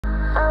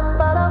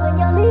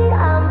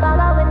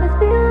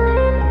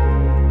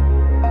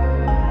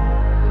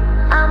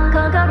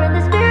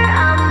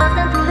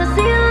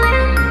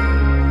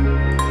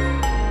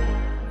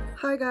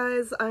Hi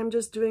guys, I'm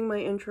just doing my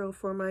intro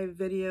for my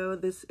video.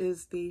 This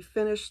is the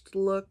finished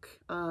look,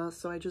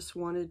 so I just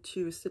wanted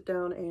to sit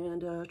down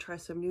and try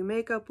some new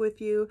makeup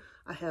with you.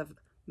 I have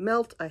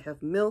Melt, I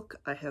have Milk,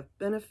 I have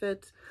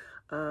Benefit,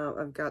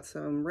 I've got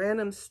some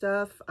random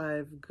stuff,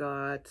 I've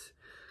got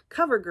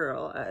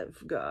Covergirl,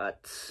 I've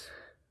got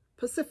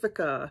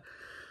Pacifica.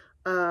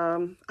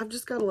 I've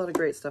just got a lot of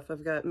great stuff.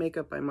 I've got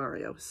Makeup by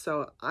Mario.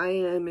 So I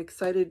am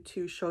excited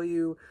to show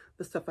you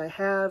the stuff I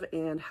have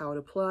and how it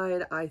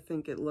applied. I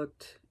think it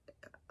looked,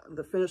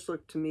 the finished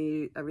look to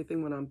me,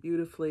 everything went on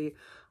beautifully,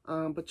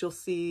 but you'll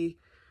see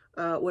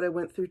what I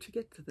went through to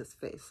get to this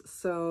face.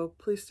 So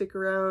please stick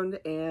around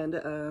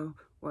and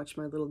watch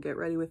my little get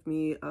ready with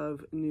me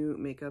of new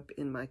makeup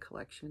in my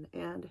collection,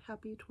 and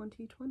happy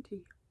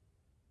 2020.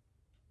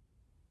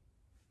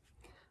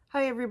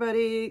 Hi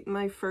everybody,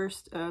 my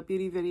first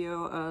beauty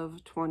video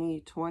of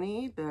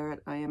 2020 that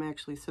I am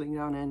actually sitting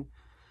down and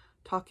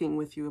talking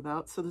with you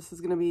about. So this is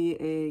going to be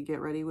a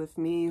get ready with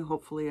me.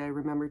 Hopefully I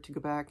remember to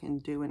go back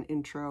and do an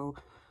intro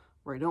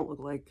where I don't look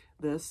like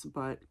this,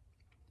 but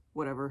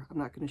whatever. I'm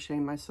not going to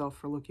shame myself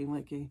for looking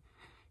like a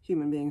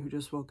human being who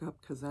just woke up,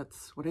 because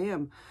that's what I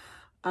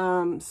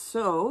am.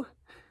 So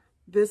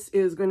this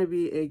is going to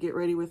be a get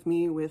ready with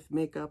me with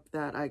makeup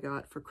that I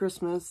got for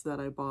Christmas, that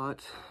I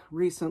bought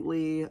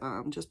recently,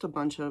 just a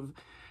bunch of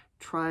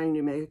trying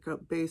new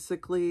makeup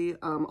basically.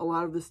 A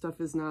lot of this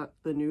stuff is not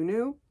the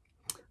new.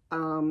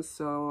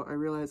 So I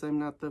realize I'm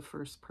not the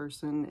first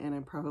person, and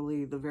I'm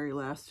probably the very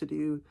last to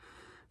do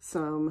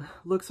some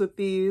looks with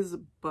these,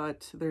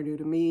 but they're new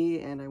to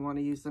me and I want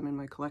to use them in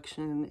my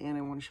collection and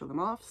I want to show them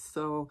off.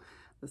 So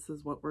this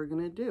is what we're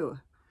going to do.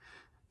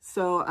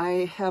 So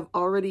I have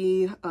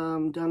already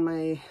done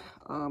my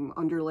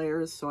under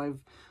layers. So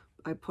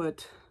I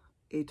put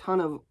a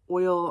ton of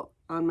oil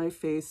on my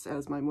face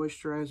as my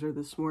moisturizer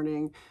this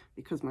morning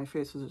because my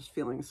face was just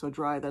feeling so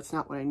dry. That's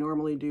not what I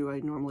normally do. I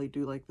normally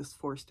do like this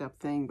 4-step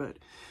thing, but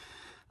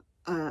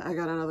I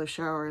got out of the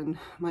shower and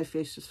my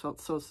face just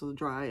felt so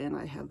dry, and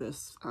I have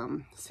this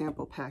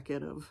sample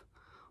packet of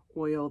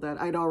oil that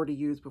I'd already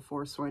used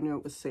before, so I knew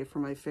it was safe for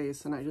my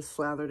face, and I just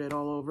slathered it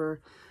all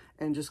over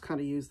and just kind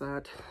of used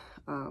that.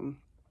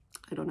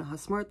 I don't know how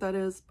smart that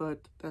is, but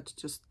that's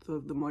just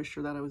the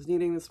moisture that I was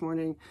needing this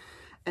morning.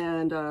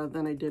 And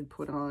then I did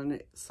put on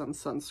some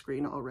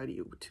sunscreen already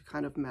to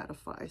kind of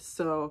mattify.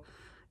 So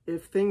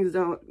if things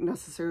don't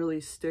necessarily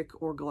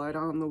stick or glide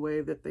on the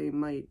way that they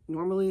might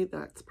normally,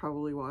 that's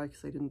probably why,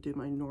 because I didn't do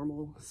my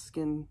normal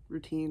skin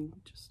routine.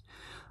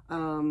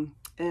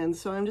 And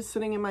so I'm just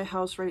sitting in my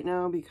house right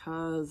now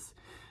because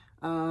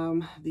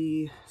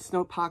the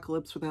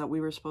snowpocalypse that we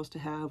were supposed to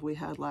have, we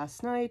had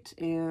last night,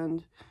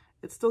 and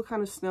it's still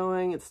kind of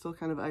snowing, it's still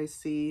kind of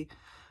icy.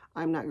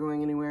 I'm not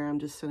going anywhere, I'm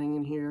just sitting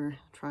in here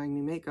trying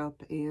new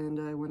makeup, and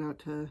I went out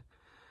to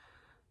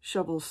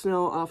shovel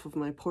snow off of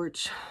my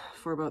porch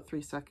for about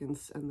 3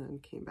 seconds and then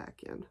came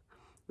back in,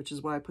 which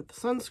is why I put the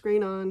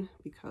sunscreen on,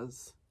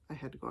 because I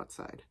had to go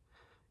outside.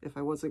 If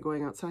I wasn't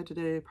going outside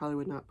today, I probably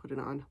would not put it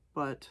on,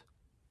 but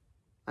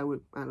I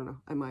don't know,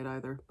 I might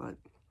either, but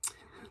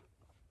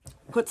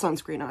put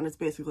sunscreen on is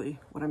basically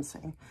what I'm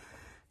saying.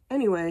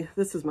 Anyway,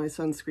 this is my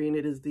sunscreen.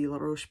 It is the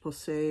Roche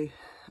Posay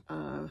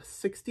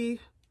 60,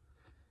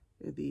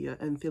 the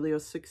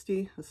Anthelios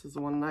 60. This is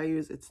the one I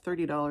use. It's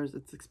 $30.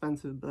 It's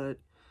expensive, but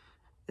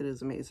it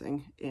is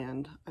amazing,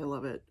 and I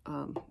love it.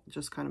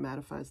 Just kind of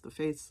mattifies the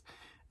face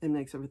and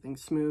makes everything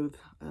smooth,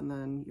 and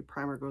then your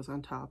primer goes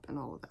on top and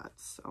all of that.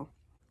 So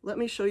let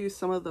me show you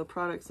some of the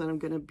products that I'm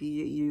going to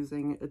be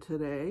using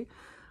today.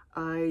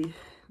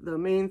 The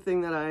main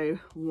thing that I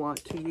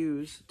want to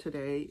use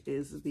today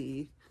is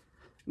the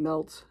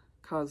Melt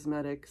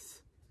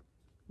Cosmetics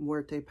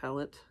Muerte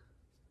palette,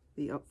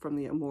 from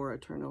the Amor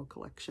Eterno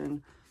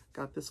collection.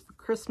 Got this for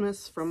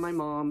Christmas from my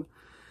mom.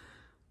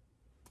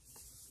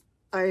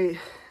 I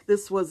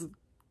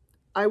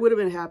would have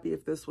been happy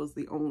if this was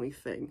the only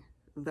thing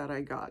that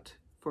I got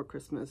for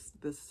Christmas.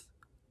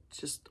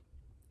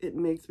 It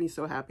makes me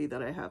so happy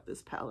that I have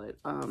this palette.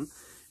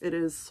 It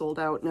is sold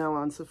out now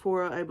on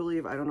Sephora, I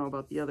believe. I don't know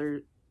about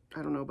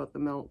the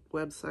Melt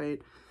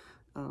website,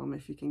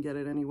 if you can get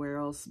it anywhere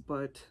else,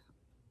 but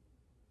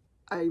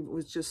I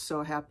was just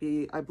so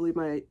happy. I believe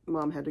my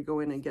mom had to go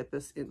in and get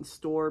this in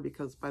store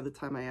because by the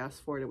time I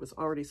asked for it, it was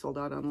already sold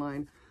out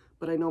online,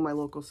 but I know my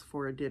local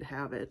Sephora did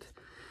have it.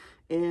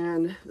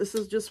 And this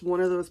is just one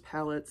of those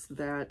palettes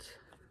that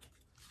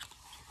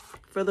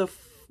for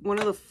one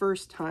of the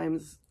first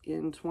times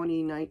in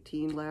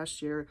 2019,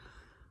 last year,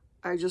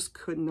 I just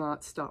could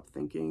not stop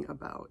thinking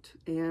about.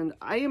 And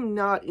I am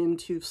not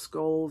into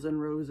skulls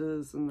and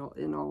roses and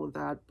all of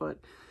that, but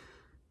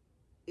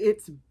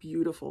it's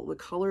beautiful. The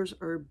colors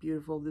are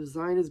beautiful. The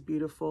design is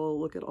beautiful.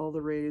 Look at all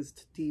the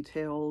raised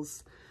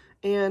details.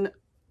 And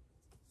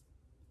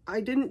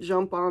I didn't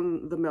jump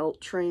on the Melt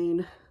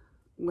train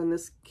when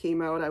this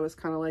came out. I was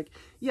kind of like,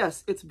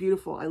 yes, it's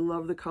beautiful. I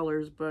love the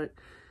colors, but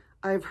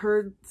I've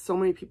heard so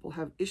many people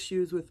have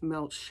issues with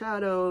Melt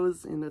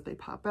shadows, and that they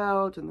pop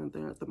out, and that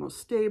they're not the most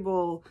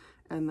stable,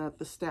 and that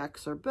the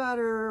stacks are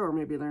better, or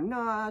maybe they're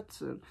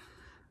not.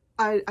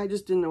 I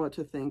just didn't know what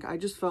to think. I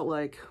just felt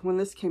like when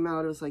this came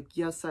out, it was like,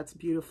 yes, that's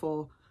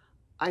beautiful.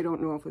 I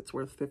don't know if it's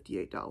worth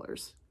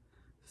 $58.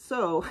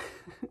 So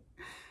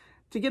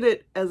to get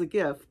it as a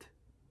gift,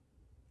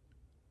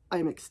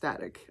 I'm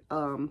ecstatic.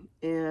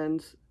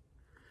 And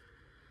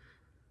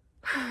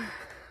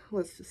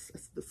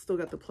it's still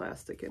got the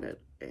plastic in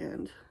it,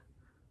 and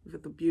we've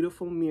got the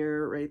beautiful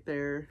mirror right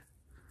there,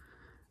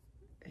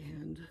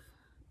 and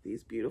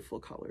these beautiful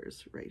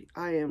colors, right?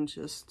 I am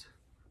just,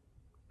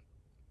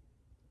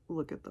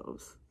 look at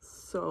those.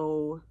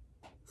 So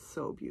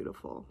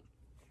beautiful.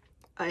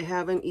 I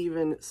haven't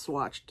even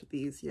swatched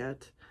these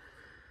yet.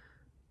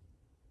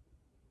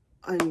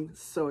 I'm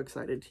so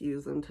excited to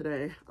use them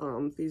today.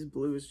 These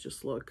blues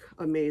just look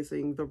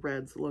amazing. The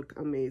reds look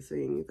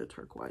amazing. The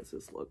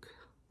turquoises look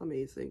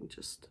amazing.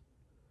 Just,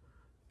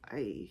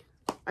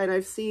 and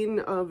I've seen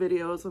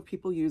videos of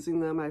people using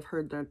them. I've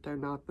heard that they're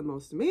not the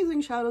most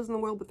amazing shadows in the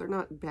world, but they're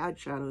not bad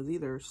shadows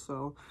either.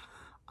 So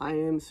I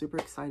am super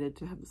excited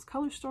to have this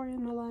color story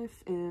in my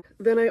life. And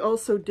then I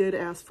also did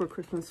ask for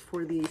Christmas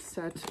for the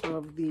set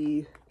of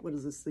the, what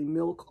is this, the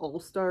Milk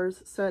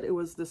All-Stars set. It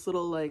was this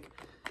little like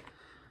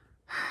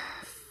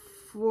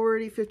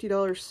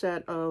 $40–50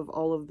 set of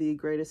all of the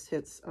greatest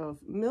hits of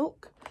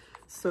Milk.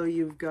 So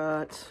you've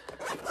got,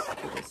 let's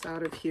get this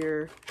out of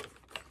here.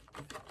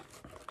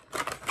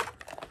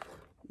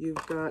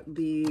 You've got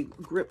the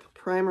Grip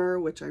Primer,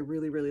 which I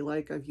really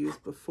like. I've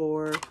used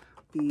before.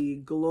 The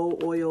Glow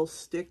Oil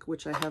Stick,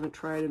 which I haven't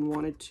tried and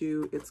wanted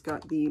to. It's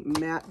got the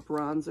Matte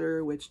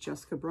Bronzer, which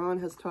Jessica Braun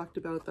has talked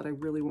about that I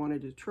really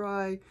wanted to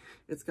try.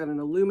 It's got an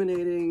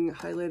illuminating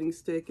highlighting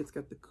stick. It's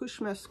got the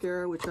Kush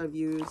Mascara, which I've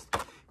used.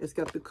 It's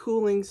got the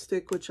Cooling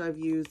Stick, which I've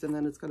used, and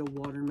then it's got a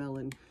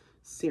Watermelon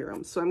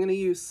Serum. So I'm going to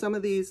use some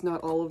of these,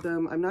 not all of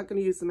them. I'm not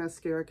going to use the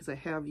mascara because I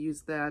have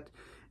used that,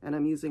 and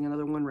I'm using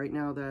another one right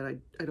now that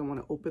I don't want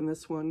to open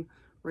this one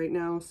right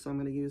now, so I'm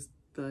going to use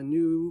the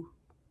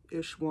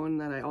new-ish one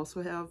that I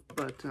also have,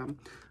 but I'm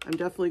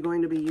definitely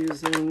going to be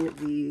using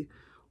the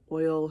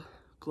Glow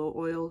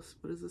Oil,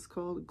 what is this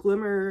called?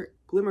 Glimmer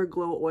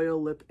Glow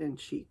Oil Lip and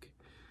Cheek.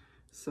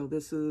 So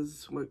this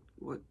is what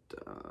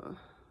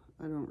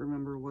I don't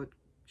remember what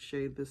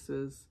shade this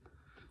is,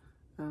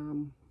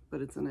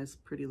 but it's a nice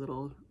pretty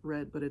little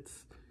red, but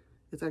it's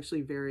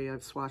actually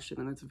I've swatched it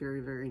and it's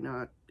very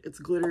not, it's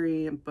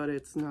glittery, but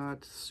it's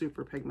not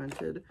super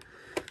pigmented.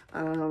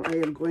 I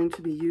am going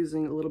to be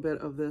using a little bit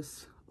of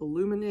this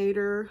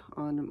illuminator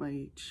on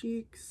my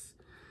cheeks,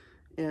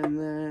 and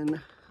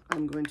then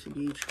I'm going to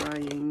be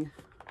trying,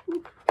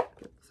 get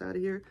this out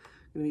of here,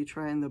 I'm going to be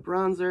trying the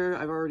bronzer.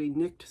 I've already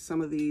nicked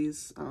some of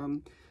these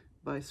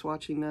by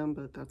swatching them,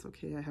 but that's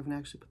okay. I haven't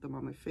actually put them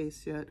on my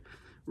face yet.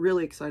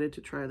 Really excited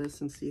to try this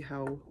and see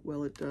how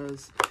well it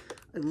does.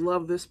 I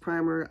love this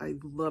primer. I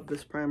love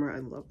this primer. I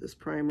love this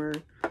primer.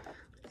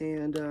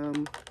 And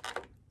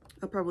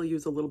I'll probably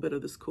use a little bit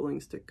of this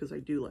cooling stick because I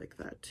do like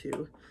that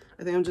too.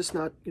 I think I'm just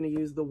not going to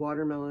use the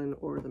watermelon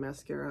or the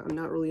mascara. I'm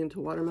not really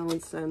into watermelon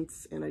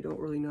scents, and I don't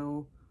really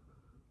know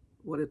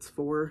what it's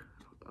for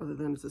other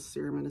than it's a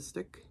serum and a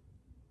stick.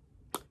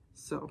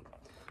 So,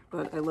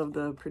 but I love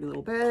the pretty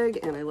little bag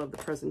and I love the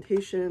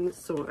presentation.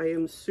 So I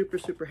am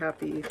super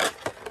happy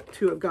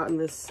to have gotten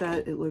this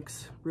set. It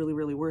looks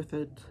really worth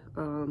it.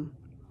 So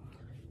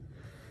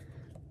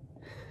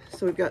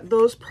we've got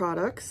those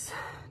products.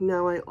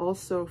 Now I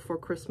also, for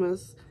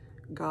Christmas,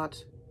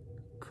 got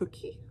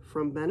Cookie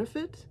from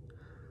Benefit.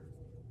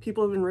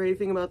 People have been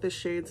raving about this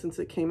shade since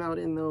it came out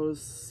in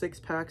those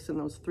 6-packs and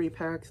those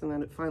 3-packs, and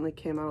then it finally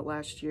came out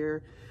last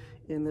year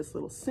in this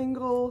little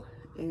single.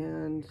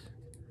 And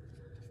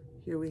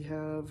here we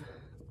have,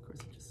 of course,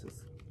 it just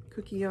says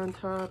Cookie on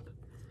top,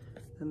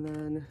 and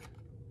then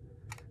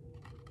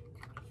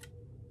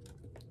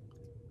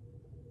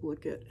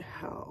look at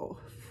how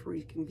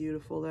freaking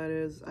beautiful that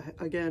is.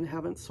 I, again,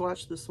 haven't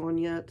swatched this one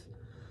yet.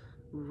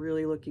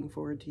 Really looking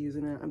forward to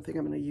using it. I think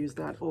I'm going to use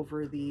that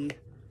over the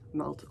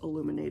Melt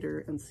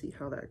Illuminator and see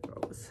how that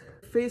goes.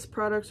 Face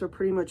products are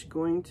pretty much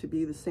going to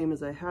be the same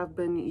as I have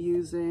been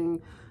using.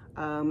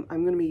 I'm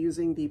going to be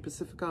using the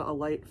Pacifica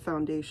Alight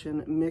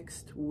foundation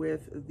mixed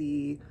with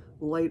the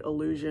Light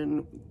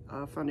Illusion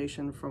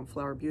foundation from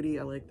Flower Beauty.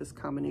 I like this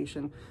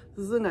combination.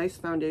 This is a nice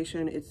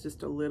foundation. It's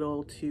just a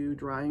little too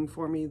drying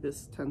for me.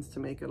 This tends to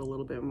make it a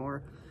little bit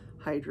more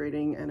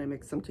hydrating, and I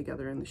mix them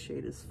together and the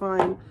shade is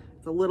fine.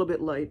 It's a little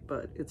bit light,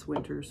 but it's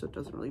winter, so it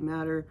doesn't really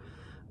matter.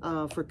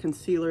 For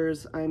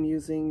concealers, I'm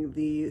using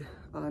the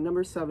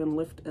number 7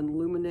 Lift and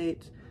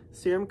Luminate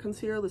Serum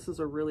Concealer. This is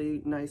a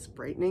really nice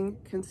brightening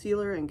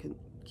concealer and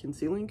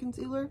concealing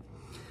concealer.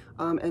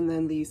 And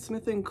then the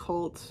Smith &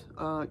 Cult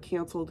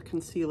Canceled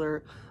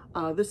Concealer.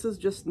 This is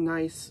just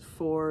nice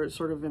for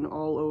sort of an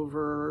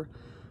all-over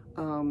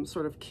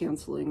sort of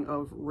canceling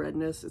of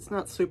redness. It's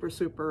not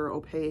super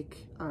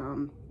opaque,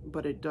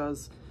 but it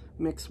does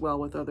mix well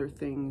with other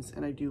things,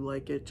 and I do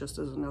like it just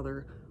as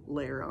another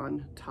layer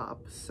on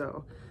top.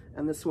 So,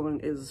 and this one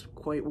is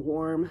quite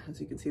warm.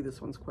 As you can see,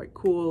 this one's quite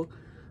cool.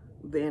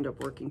 They end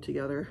up working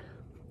together.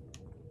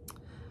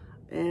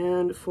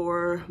 And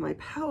for my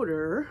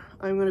powder,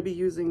 I'm going to be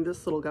using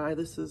this little guy.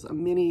 This is a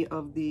mini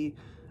of the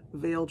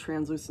Veil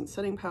Translucent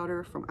Setting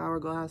Powder from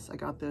Hourglass. I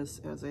got this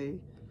as a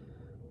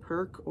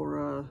perk or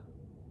a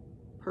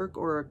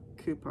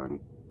coupon.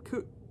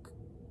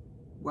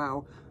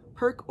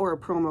 Perk or a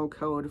promo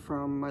code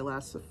from my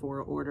last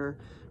Sephora order.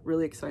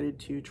 Really excited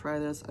to try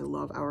this. I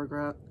love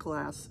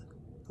Hourglass.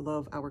 I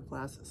love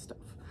Hourglass stuff.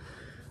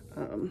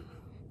 And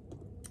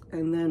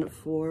then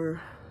for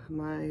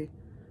my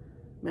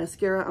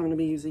mascara, I'm going to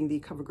be using the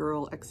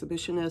Covergirl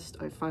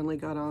Exhibitionist. I finally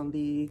got on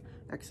the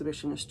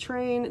Exhibitionist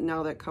train.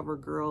 Now that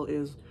Covergirl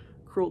is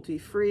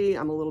cruelty-free,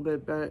 I'm a little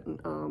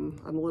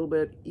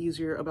bit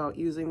easier about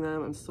using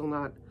them. I'm still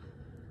not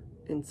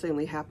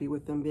insanely happy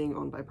with them being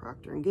owned by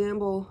Procter &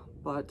 Gamble,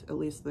 but at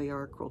least they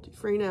are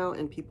cruelty-free now,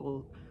 and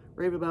people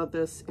rave about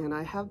this, and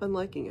I have been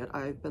liking it.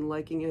 I've been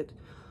liking it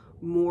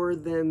more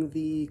than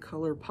the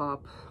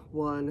ColourPop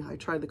one. I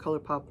tried the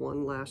ColourPop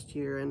one last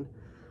year, and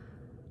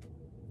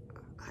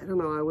I don't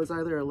know, I was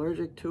either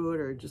allergic to it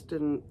or it just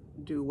didn't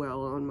do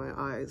well on my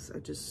eyes. I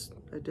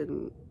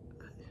didn't.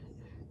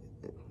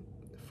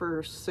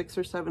 For $6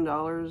 or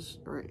 $7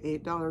 or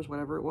 $8,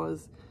 whatever it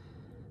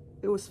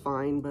was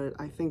fine, but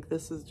I think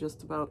this is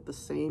just about the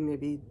same,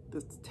 maybe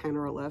it's 10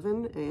 or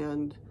 11,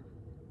 and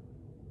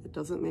it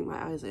doesn't make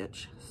my eyes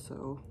itch,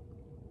 so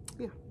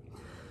yeah.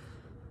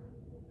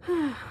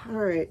 All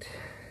right,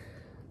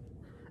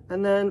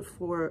 and then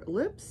for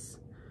lips,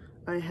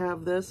 I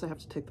have this. I have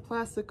to take the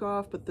plastic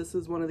off, but this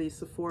is one of these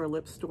Sephora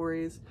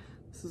Lipstories.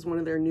 This is one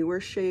of their newer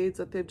shades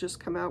that they've just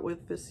come out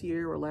with this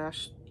year or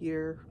last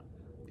year,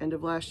 end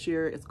of last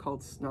year. It's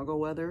called Snuggle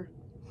Weather.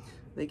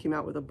 They came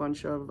out with a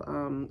bunch of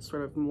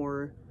sort of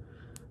more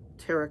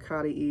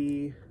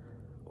terracotta-y,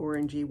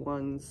 orangey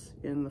ones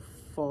in the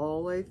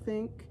fall, I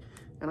think.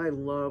 And I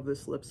love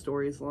this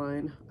Lipstories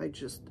line. I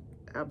just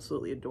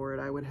absolutely adore it.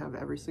 I would have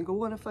every single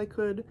one if I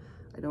could.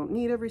 I don't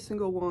need every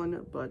single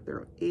one, but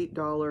they're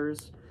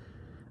 $8.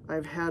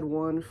 I've had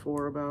one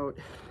for about,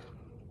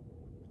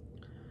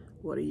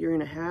 what, a year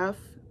and a half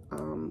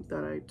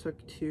that I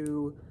took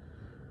to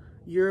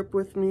Europe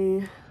with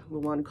me. The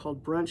one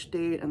called Brunch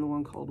Date and the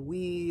one called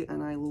We,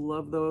 and I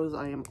love those.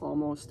 I am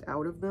almost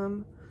out of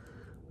them.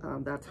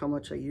 That's how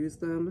much I use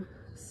them.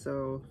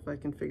 So if I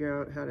can figure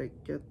out how to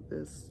get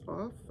this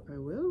off, I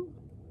will.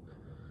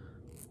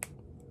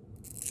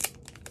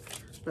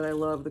 But I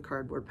love the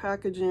cardboard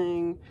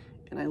packaging,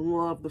 and I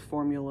love the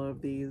formula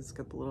of these.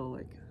 Got the little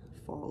like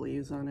fall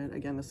leaves on it.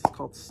 Again, this is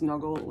called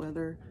Snuggle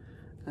Weather,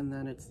 and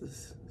then it's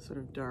this sort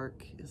of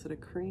dark, is it a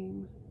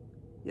cream?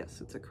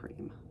 Yes, it's a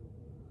cream.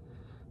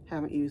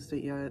 Haven't used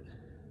it yet.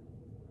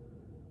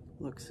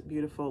 Looks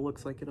beautiful.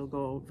 Looks like it'll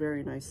go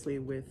very nicely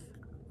with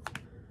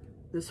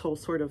this whole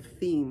sort of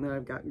theme that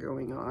I've got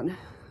going on.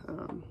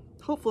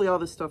 Hopefully all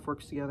this stuff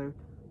works together.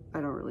 I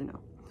don't really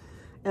know.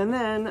 And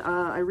then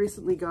I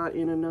recently got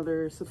in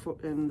another Sephora,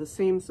 in the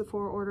same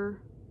Sephora order.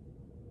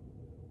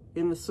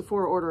 In the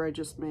Sephora order I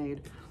just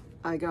made,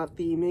 I got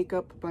the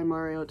Makeup by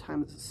Mario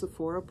times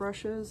Sephora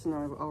brushes, and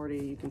I've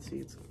already, you can see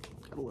it's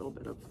got a little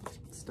bit of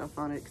stuff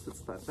on it because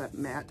it's that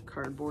matte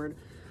cardboard.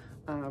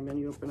 And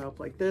you open up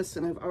like this,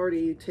 and I've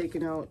already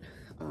taken out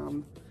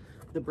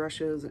the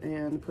brushes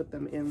and put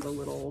them in the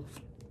little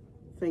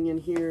thing in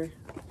here.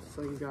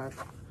 So you got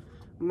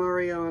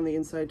Mario on the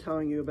inside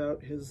telling you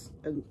about his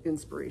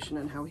inspiration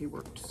and how he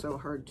worked so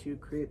hard to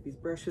create these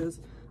brushes.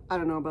 I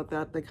don't know about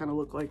that. They kind of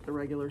look like the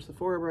regular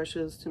Sephora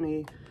brushes to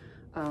me.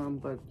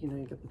 But you know,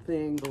 you get the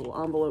thing, the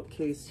little envelope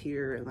case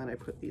here, and then I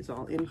put these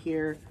all in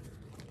here.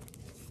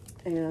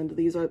 And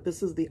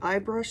this is the eye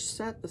brush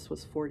set. This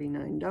was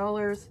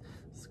 $49.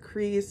 It's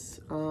crease,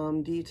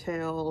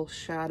 detail,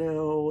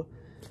 shadow,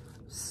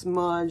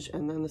 smudge,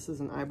 and then this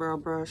is an eyebrow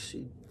brush.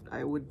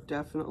 I would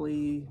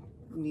definitely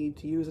need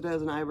to use it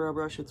as an eyebrow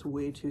brush. It's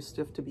way too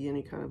stiff to be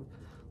any kind of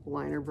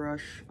liner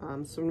brush. So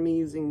I'm gonna be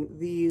using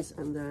these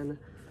and then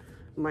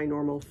my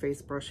normal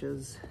face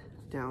brushes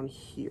down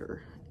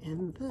here.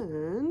 And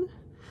then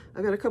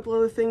I've got a couple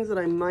other things that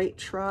I might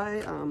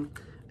try.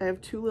 I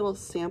have two little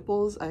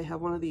samples. I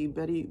have one of the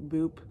Betty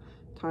Boop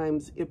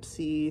times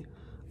Ipsy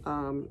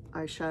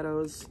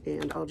eyeshadows,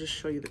 and I'll just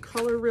show you the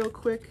color real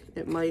quick.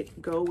 It might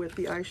go with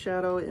the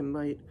eyeshadow,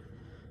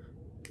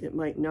 it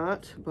might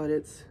not, but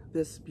it's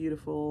this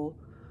beautiful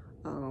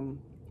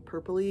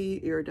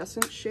purpley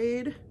iridescent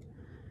shade,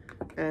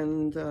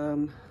 and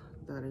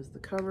that is the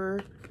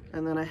cover.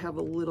 And then I have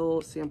a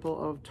little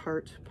sample of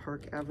Tarte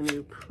Park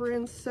Avenue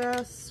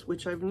Princess,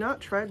 which I've not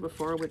tried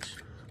before,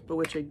 but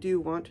which I do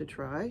want to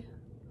try.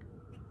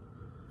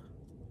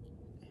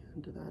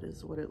 And that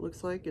is what it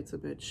looks like. It's a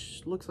bit,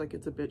 looks like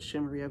it's a bit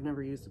shimmery. I've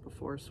never used it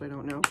before, so I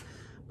don't know.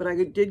 But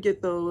I did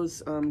get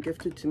those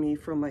gifted to me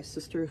from my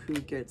sister who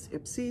gets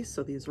Ipsy.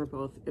 So these were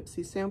both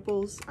Ipsy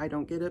samples. I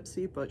don't get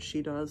Ipsy, but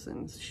she does,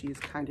 and she's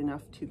kind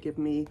enough to give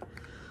me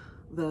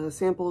the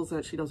samples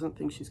that she doesn't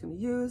think she's going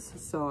to use.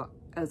 So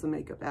as a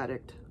makeup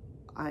addict,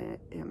 I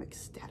am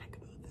ecstatic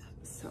about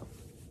that. So,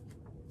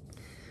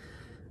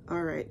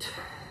 all right,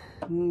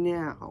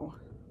 now,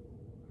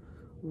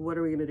 what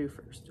are we going to do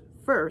first?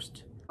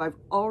 First, I've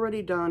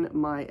already done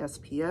my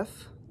SPF,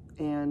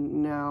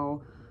 and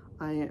now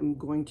I am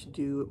going to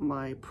do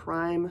my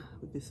prime.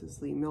 This is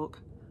the Milk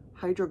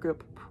Hydro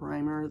Grip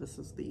Primer. This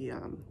is the, I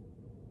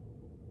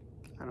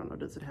don't know,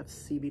 does it have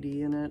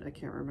CBD in it? I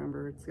can't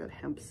remember. It's got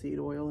hemp seed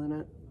oil in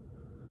it.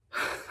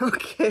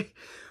 Okay,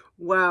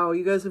 wow,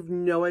 you guys have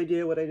no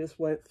idea what I just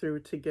went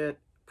through to get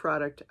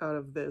product out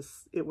of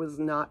this. It was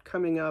not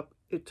coming up.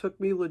 It took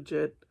me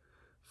legit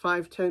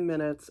 5-10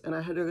 minutes, and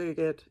I had to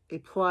get a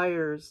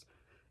pliers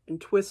and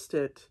twist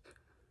it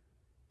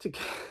to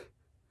get...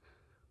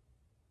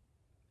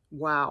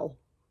 Wow.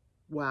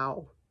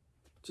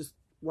 Just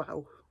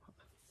wow.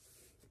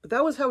 But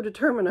that was how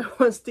determined I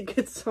was to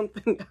get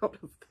something out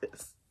of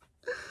this.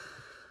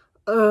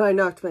 I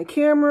knocked my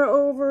camera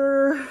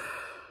over.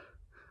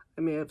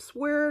 I may have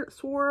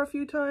swore a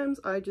few times.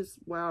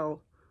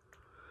 Wow.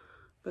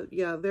 But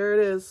yeah, there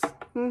it is.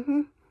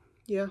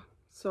 Yeah,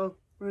 so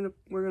we're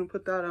gonna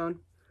put that on.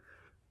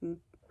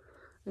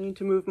 I need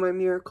to move my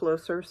mirror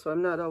closer so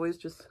I'm not always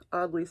just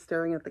oddly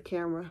staring at the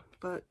camera,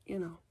 but you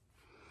know.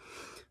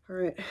 All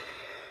right,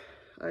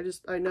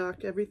 I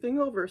knocked everything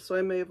over, so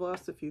I may have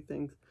lost a few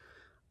things.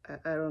 I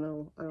don't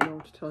know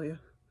what to tell you.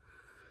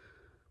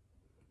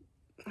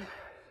 All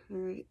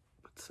right,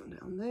 put some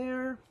down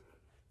there.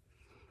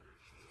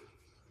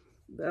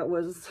 That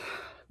was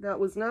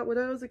not what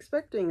I was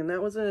expecting, and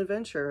that was an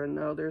adventure. And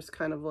now there's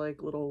kind of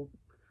like little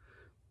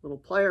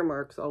plier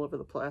marks all over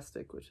the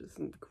plastic, which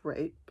isn't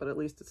great, but at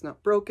least it's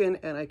not broken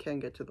and I can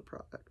get to the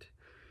product.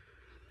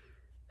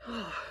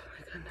 Oh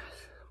my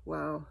goodness.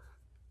 Wow.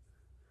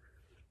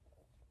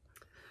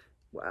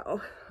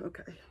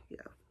 Okay, yeah.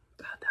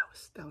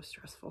 That was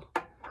stressful.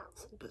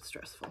 It's a little bit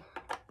stressful.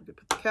 I'm gonna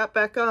put the cap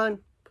back on,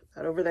 put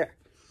that over there.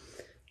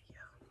 Yeah.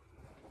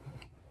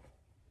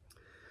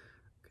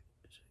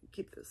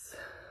 Keep this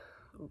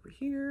over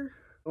here.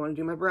 I want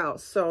to do my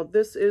brows. So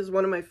this is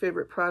one of my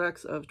favorite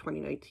products of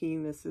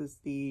 2019. This is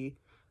the,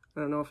 I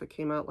don't know if it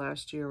came out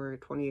last year or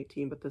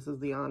 2018, but this is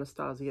the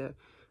Anastasia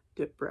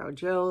Dip Brow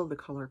Gel, the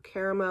color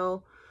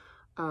Caramel.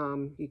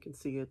 You can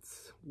see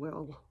it's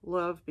well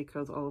loved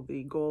because all of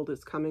the gold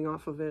is coming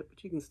off of it,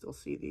 but you can still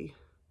see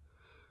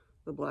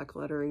the black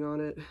lettering on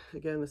it.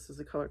 Again, this is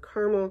the color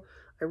Caramel.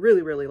 I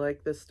really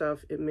like this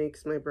stuff. It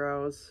makes my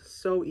brows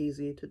so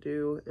easy to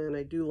do, and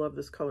I do love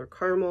this color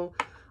Caramel.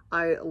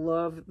 I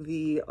love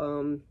the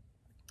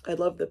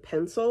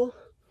pencil,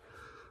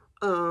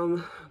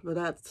 but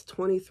that's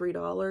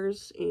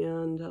 $23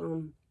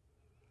 and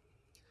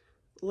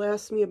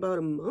lasts me about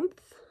a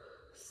month.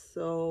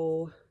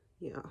 So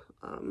yeah,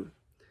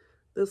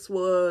 this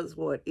was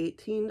what,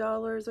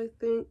 $18 I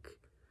think,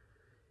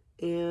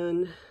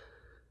 and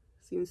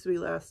seems to be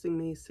lasting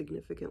me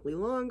significantly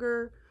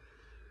longer.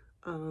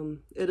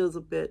 It is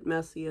a bit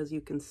messy, as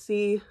you can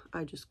see.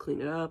 I just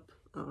clean it up.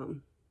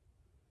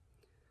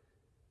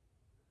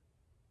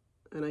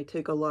 And I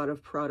take a lot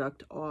of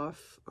product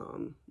off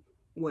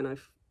when I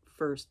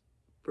first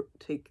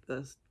take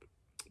the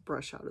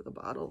brush out of the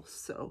bottle.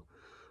 So,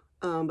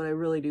 but I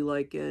really do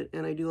like it.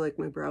 And I do like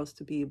my brows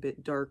to be a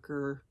bit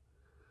darker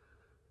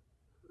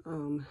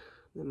than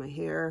my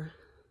hair.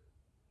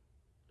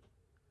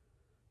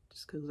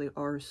 Just because they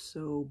are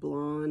so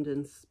blonde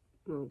and,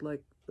 well,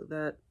 like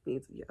that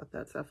needs, yeah,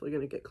 that's definitely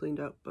going to get cleaned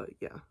up. But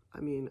yeah, I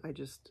mean,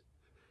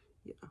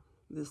 yeah,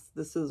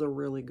 this is a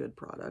really good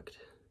product.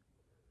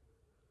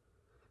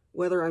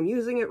 Whether I'm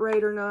using it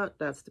right or not,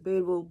 that's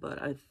debatable, but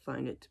I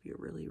find it to be a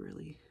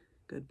really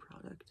good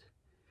product.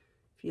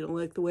 If you don't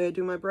like the way I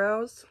do my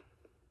brows,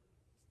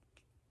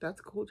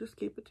 that's cool. Just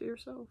keep it to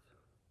yourself.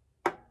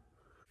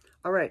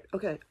 All right.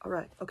 Okay.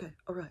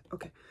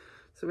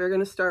 So we're going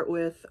to start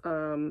with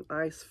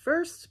eyes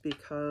first,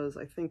 because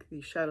I think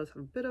the shadows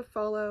have a bit of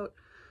fallout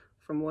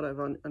from what I've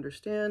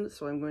understand.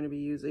 So I'm going to be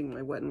using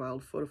my Wet n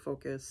Wild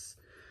Photofocus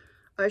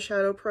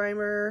eyeshadow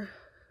primer.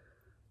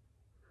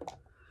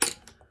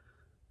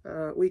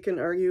 We can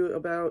argue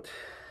about,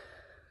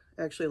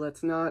 actually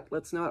let's not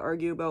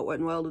argue about Wet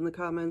n Wild in the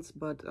comments,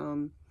 but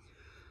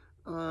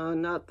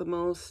not the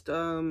most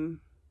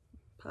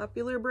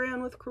popular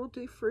brand with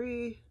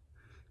cruelty-free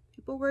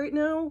people right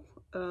now,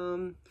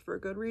 for a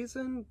good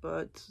reason,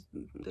 but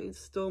they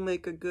still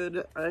make a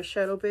good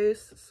eyeshadow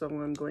base, so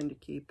I'm going to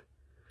keep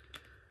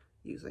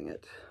using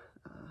it.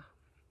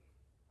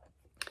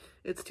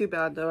 It's too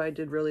bad though. I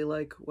did really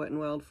like Wet n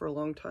Wild for a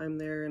long time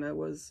there, and I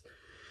was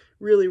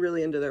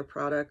really into their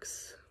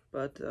products,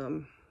 but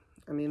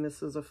I mean,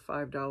 this is a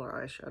 $5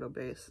 eyeshadow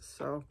base,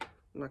 so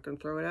I'm not going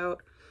to throw it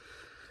out.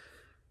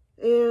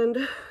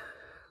 And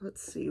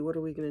let's see, what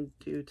are we going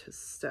to do to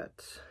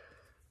set?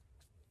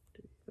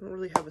 I don't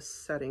really have a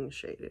setting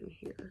shade in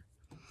here.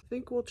 I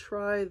think we'll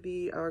try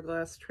the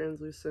Hourglass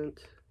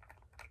Translucent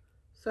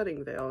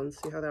setting veil and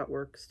see how that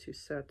works to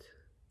set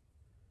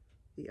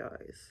the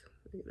eyes.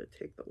 I'm going to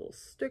take the little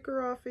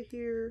sticker off of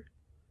here.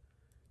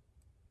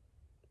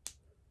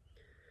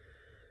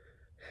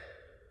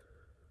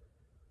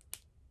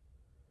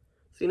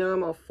 See, now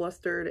I'm all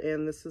flustered,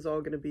 and this is all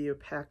going to be a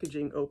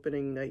packaging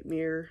opening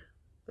nightmare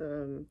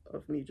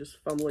of me just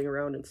fumbling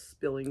around and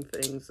spilling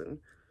things. And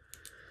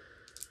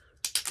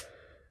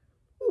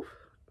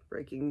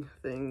breaking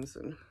things,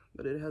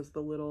 but it has the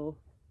little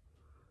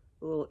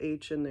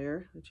H in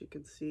there that you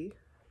can see.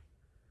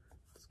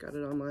 Just got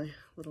it on my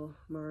little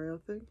Mario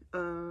thing.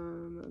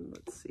 And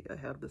let's see, I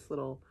have this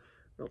little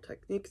Real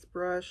Techniques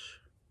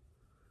brush.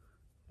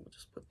 We'll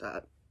just put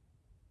that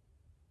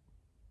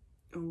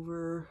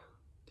over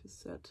to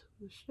set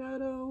the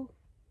shadow.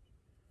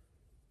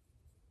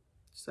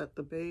 Set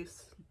the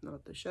base,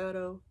 not the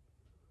shadow.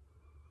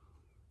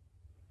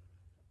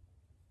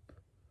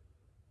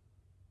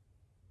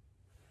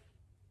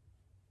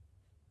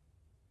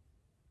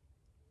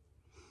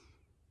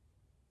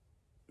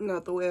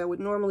 Not the way I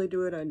would normally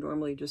do it. I'd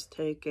normally just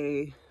take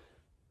a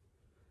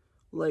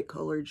light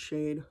colored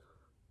shade.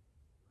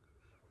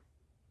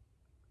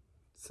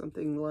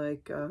 Something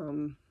like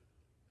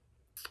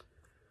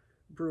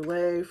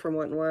Brulee from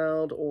Wet n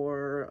Wild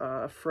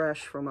or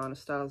Fresh from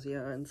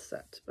Anastasia and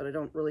set. But I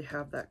don't really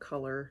have that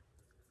color.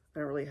 I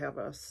don't really have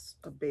a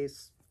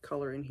base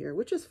color in here,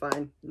 which is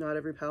fine. Not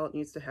every palette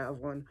needs to have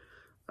one.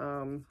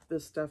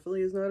 This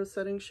definitely is not a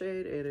setting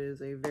shade. It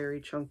is a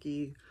very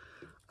chunky,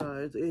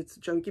 it's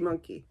Junky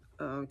Monkey.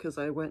 Because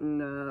I went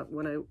and,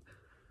 when I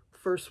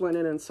first went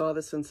in and saw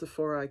this in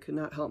Sephora, I could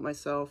not help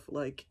myself.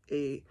 Like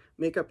a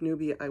makeup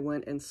newbie, I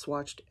went and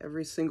swatched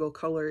every single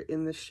color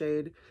in this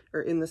shade,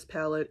 or in this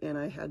palette, and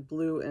I had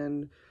blue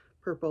and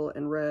purple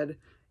and red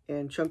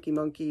and Chunky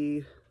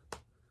Monkey,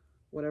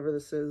 whatever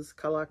this is,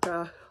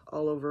 Kalaka,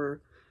 all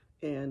over.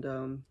 And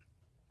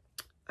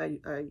I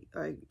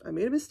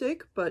made a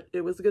mistake, but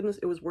it was goodness,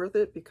 it was worth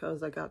it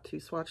because I got to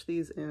swatch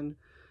these and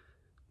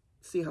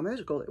see how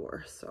magical they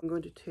were. So I'm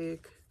going to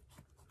take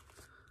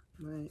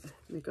my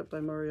Makeup by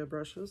Maria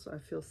brushes. I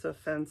feel so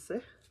fancy.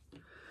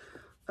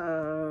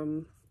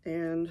 And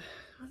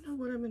I don't know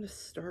what I'm going to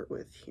start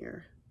with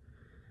here.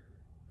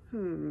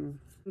 I'm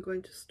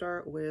going to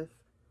start with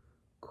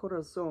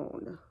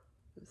Corazon,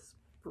 this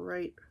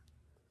bright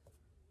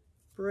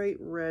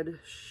red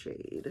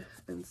shade,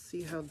 and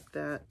see how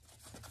that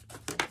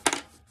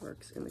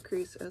works in the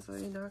crease as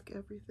I knock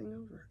everything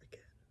over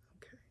again.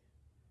 Okay.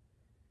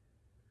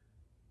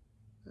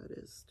 That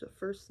is the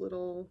first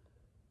little,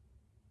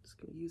 just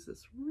gonna use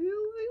this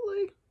real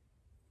lightly.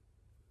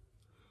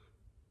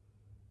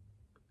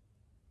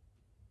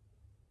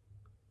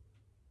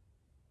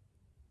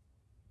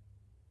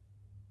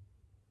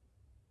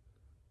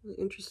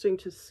 Interesting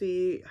to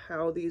see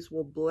how these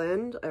will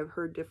blend. I've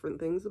heard different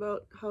things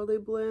about how they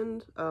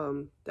blend.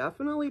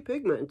 Definitely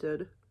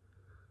pigmented.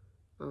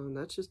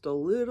 That's just a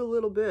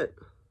little bit,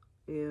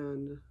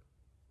 and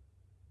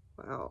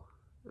wow,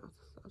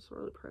 that's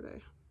really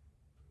pretty.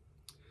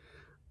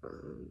 So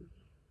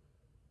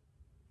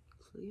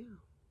yeah.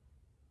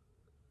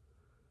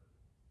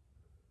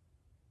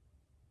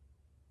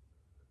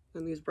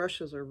 And these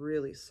brushes are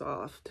really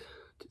soft,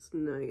 just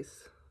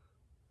nice.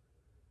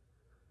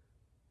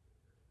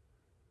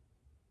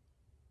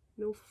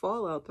 No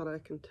fallout that I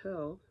can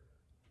tell.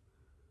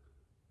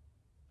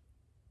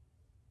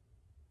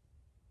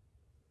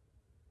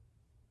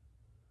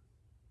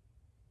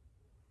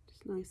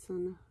 Just nice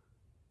and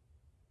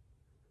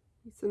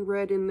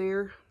red in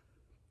there.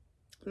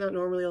 Not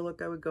normally a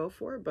look I would go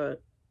for,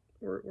 but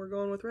we're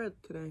going with red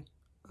today,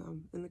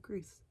 in the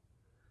crease.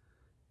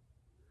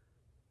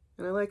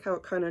 And I like how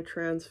it kind of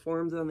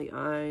transforms on the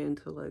eye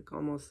into like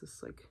almost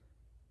this like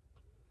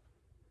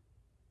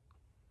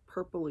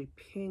purpley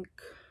pink.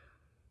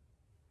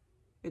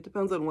 It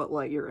depends on what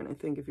light you're in. I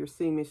think if you're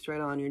seeing me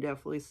straight on, you're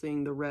definitely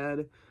seeing the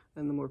red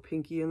and the more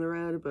pinky in the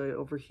red, but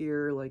over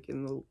here, like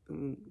in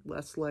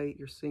less light,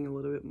 you're seeing a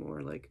little bit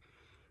more like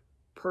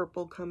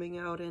purple coming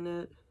out in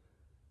it.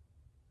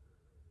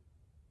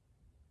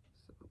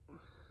 So,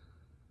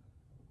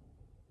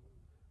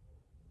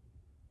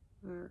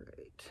 all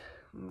right,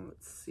 well,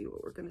 let's see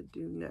what we're gonna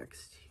do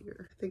next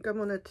here. I think I'm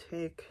gonna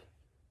take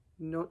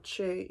Noche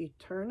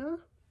Eterna,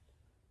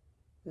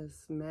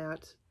 this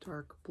matte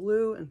dark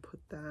blue, and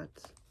put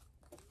that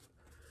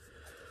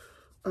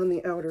on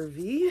the outer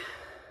V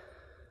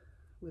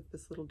with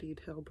this little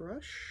detail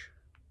brush.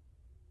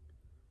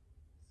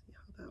 See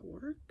how that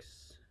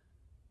works.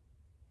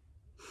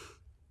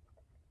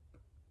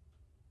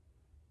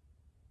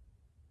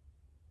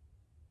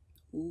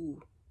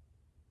 Ooh,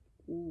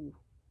 ooh,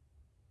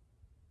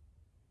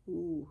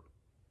 ooh.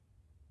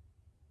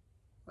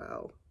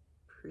 Wow,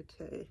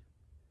 pretty.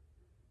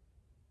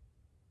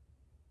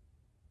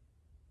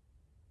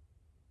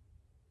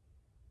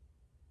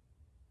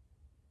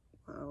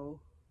 Wow,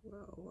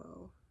 wow,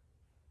 wow.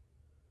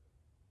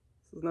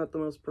 This is not the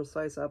most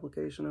precise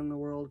application in the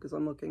world because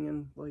I'm looking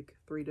in like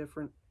 3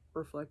 different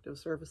reflective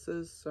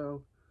surfaces,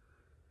 so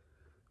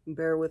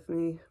bear with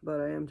me,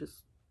 but I am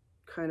just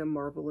kind of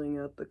marveling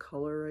at the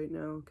color right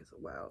now because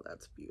wow,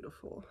 that's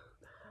beautiful.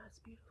 That's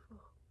beautiful.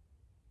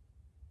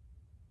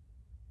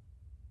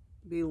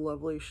 Be a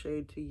lovely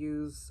shade to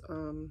use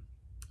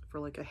for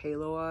like a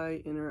halo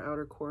eye, inner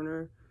outer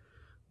corner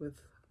with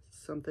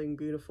something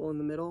beautiful in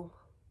the middle.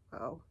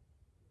 Wow.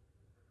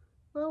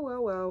 Wow,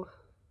 wow, wow.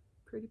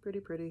 Pretty,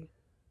 pretty, pretty.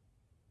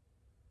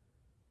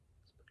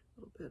 Just put a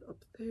little bit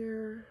up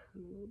there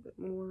and a little bit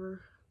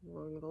more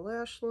along the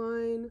lash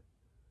line.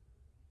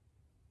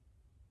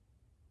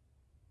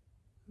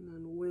 And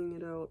then wing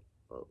it out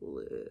a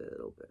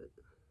little bit.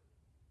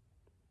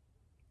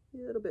 A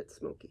little bit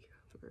smoky.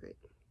 All right,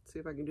 let's see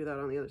if I can do that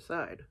on the other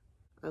side.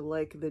 I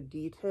like the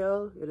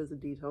detail. It is a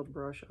detailed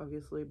brush,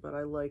 obviously, but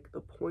I like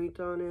the point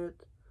on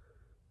it.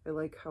 I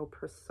like how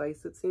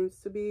precise it seems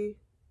to be.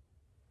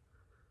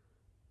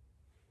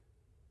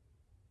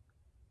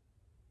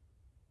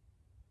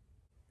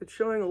 It's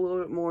showing a little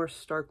bit more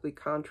starkly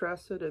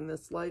contrasted in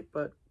this light,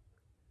 but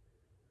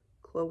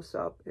close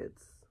up,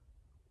 it's,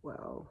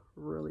 wow,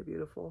 really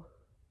beautiful.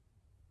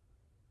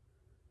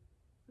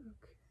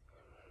 Okay.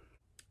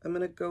 I'm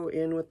gonna go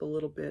in with a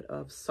little bit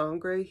of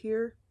Sangre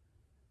here.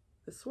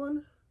 This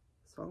one,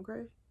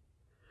 Sangre.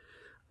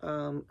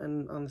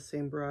 And on the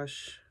same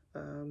brush,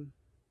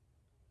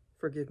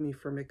 forgive me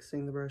for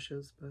mixing the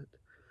brushes, but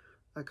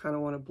I kind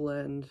of want to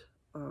blend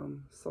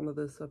some of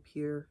this up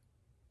here.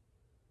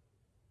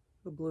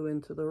 The blue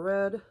into the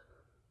red.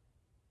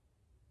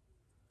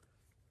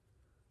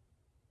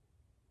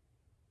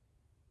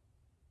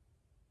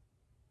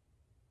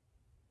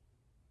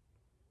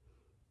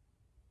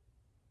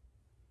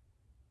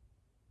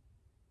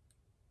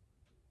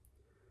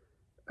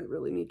 I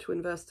really need to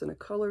invest in a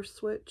color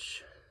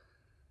switch.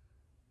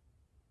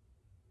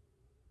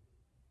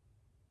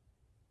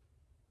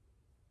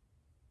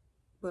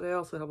 But I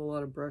also have a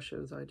lot of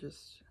brushes. I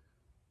just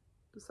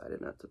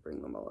decided not to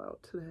bring them all out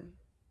today.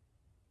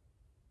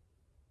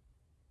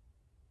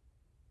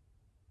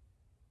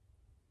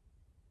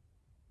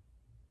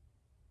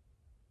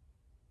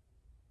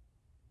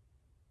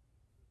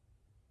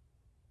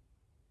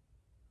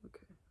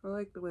 Okay, I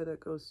like the way that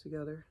goes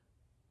together.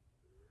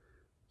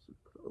 So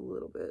put a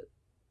little bit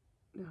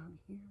down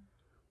here.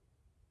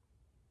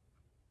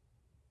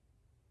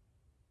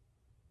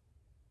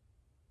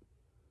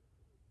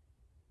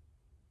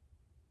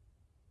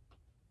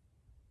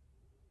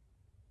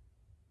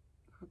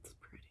 That's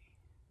pretty.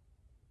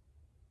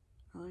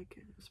 I like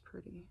it, it's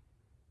pretty.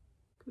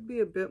 Could be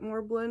a bit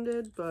more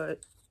blended,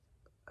 but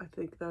I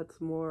think that's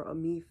more a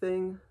me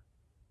thing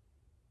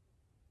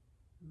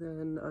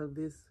than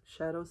this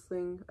shadows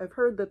thing. I've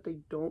heard that they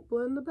don't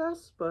blend the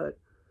best, but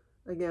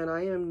again,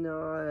 I am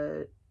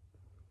not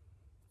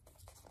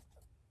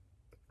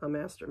a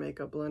master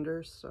makeup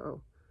blender,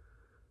 so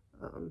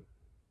I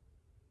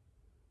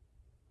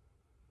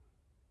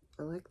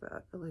like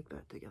that. I like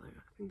that together.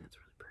 I think that's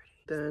really pretty.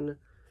 Then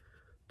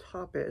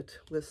top it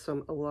with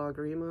some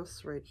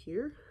Lágrimas right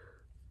here.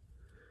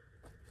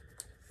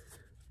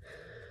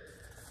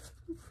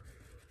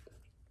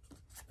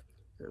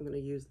 I'm going to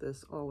use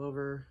this all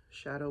over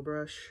shadow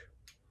brush.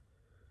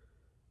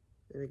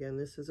 And again,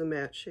 this is a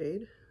matte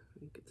shade.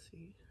 You can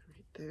see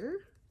right there.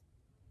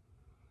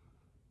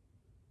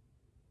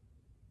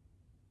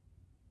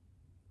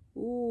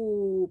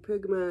 Ooh,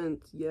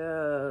 pigment,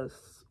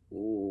 yes.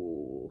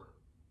 Ooh.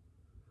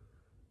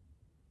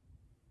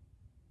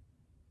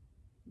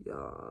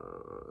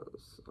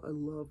 Yes, I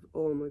love,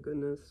 oh my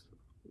goodness.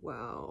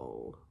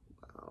 Wow,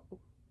 wow.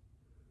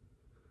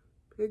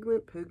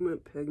 Pigment,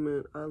 pigment,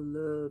 pigment, I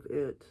love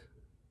it.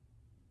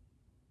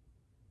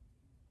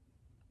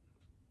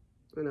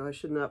 I know I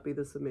should not be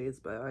this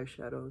amazed by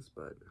eyeshadows,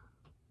 but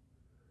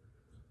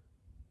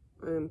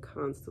I am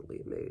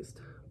constantly amazed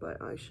by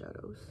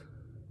eyeshadows.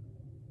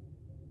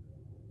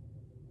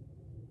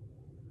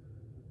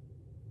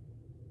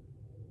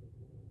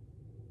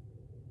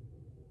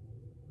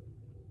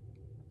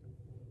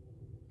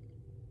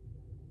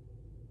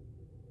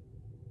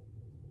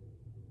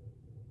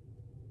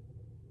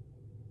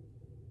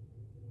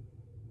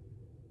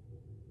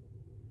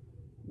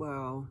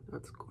 Wow,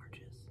 that's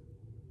gorgeous.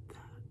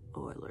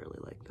 Oh, I really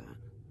like that.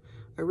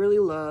 I really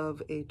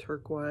love a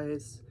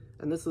turquoise,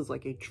 and this is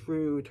like a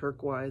true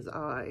turquoise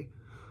eye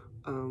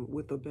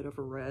with a bit of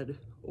a red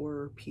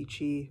or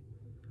peachy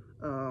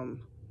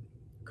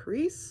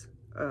crease.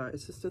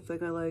 It's just a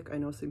thing I like. I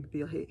know some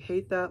people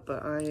hate that,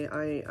 but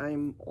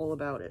I'm all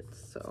about it.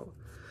 So,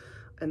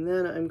 and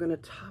then I'm gonna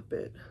top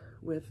it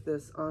with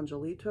this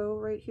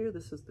Angelito right here.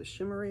 This is the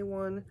shimmery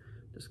one.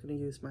 Just gonna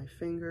use my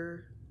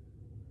finger.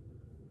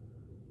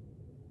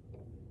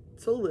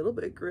 It's a little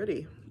bit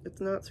gritty.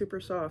 It's not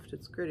super soft,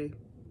 it's gritty.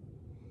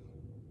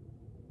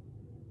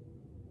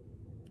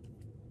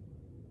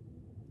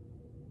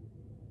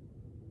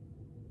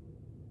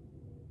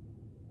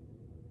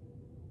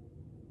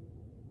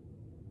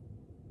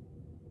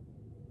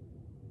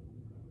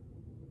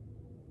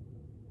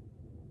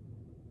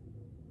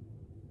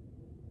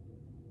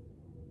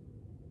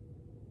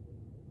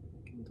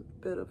 Gives a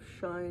bit of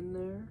shine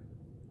there.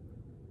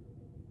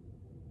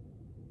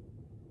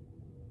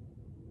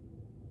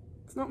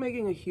 It's not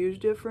making a huge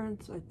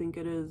difference. I think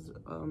it is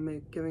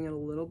giving it a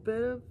little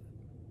bit of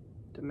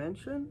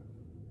dimension.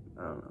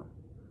 I don't know.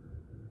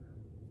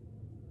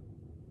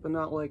 But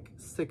not like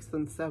 6th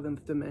and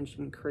 7th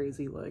dimension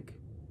crazy, like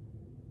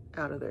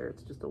out of there.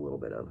 It's just a little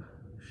bit of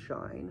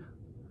shine.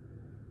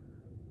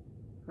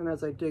 And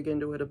as I dig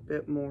into it a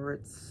bit more,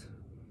 it's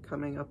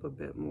coming up a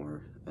bit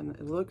more, and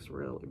it looks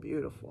really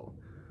beautiful.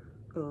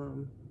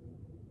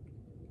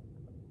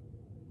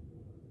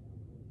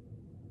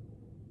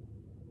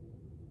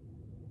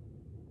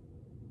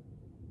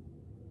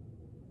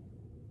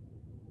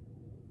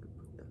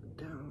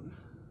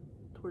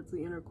 towards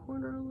the inner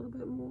corner a little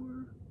bit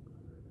more.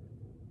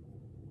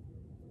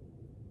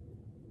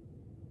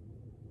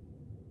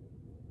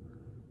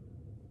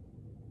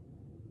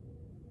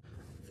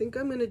 I think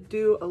I'm gonna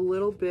do a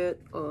little bit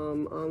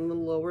on the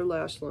lower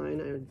lash line.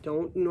 I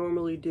don't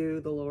normally do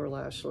the lower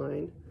lash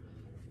line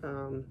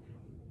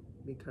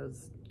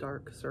because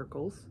dark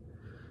circles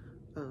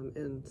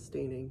and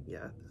staining,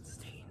 yeah,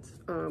 stains.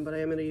 But I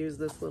am gonna use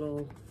this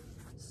little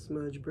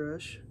smudge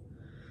brush.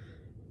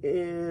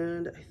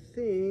 And I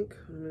think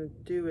what I'm gonna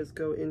do is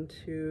go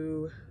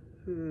into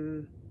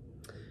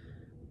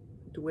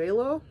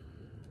Duelo.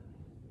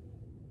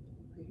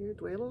 Right here,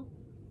 Duelo.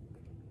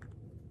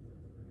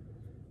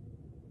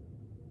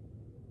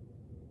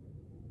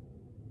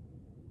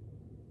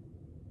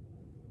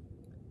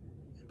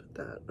 And put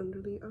that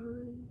under the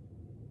eye.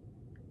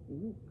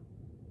 Ooh.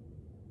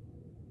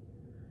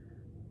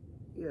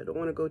 Yeah, I don't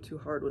want to go too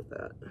hard with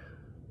that.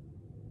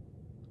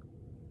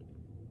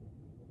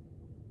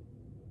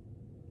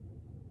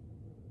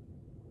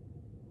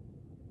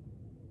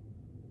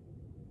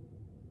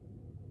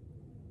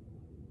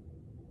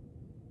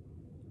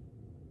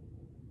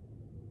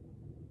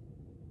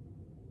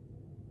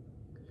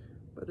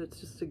 But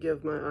it's just to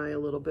give my eye a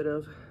little bit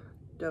of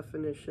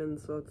definition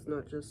so it's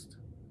not just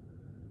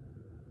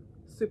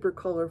super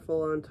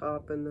colorful on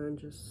top and then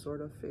just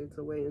sort of fades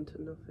away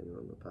into nothing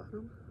on the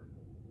bottom.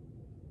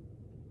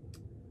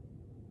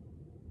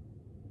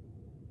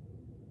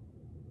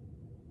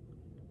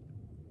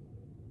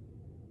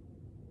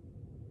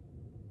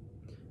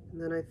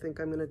 And then I think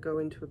I'm going to go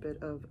into a bit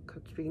of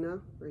Katrina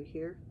right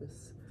here,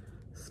 this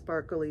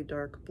sparkly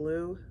dark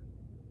blue.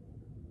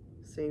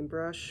 Same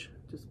brush,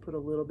 just put a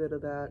little bit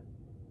of that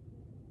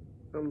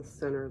on the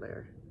center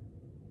there.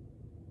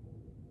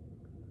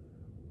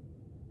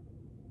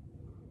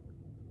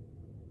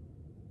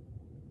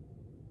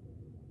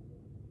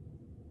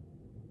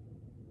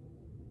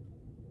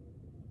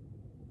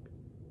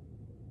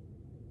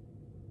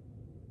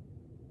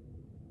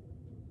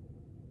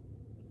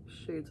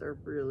 Shades are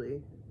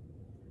really,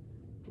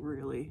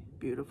 really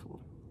beautiful.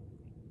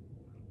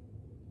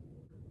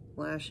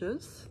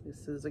 Lashes.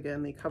 This is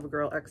again the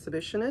Covergirl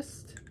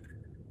Exhibitionist.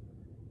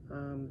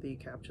 The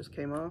cap just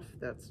came off.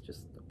 That's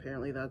just,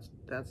 apparently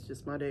that's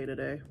just my day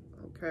today.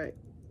 Okay,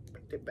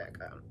 put it back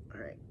on. All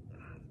right.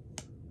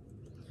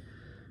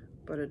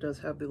 But it does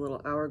have the little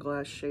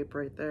hourglass shape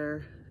right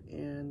there,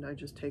 and I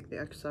just take the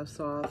excess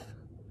off.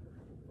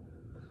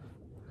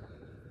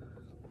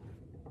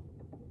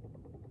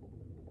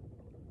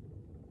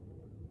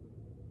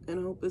 And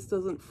I hope this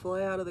doesn't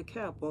fly out of the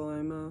cap while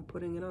I'm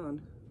putting it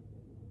on.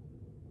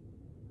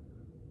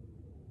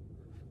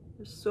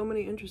 There's so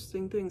many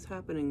interesting things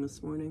happening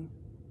this morning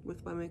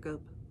with my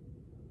makeup.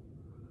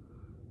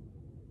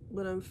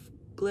 But I'm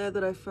glad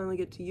that I finally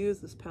get to use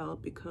this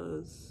palette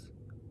because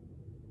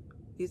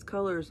these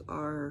colors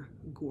are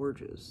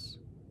gorgeous.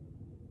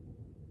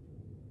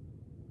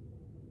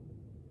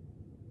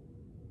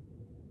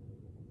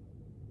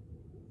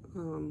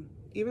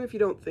 Even if you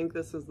don't think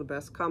this is the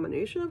best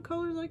combination of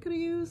colors I could have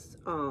used,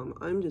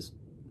 I'm just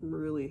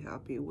really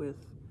happy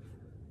with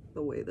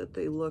the way that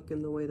they look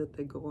and the way that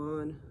they go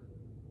on.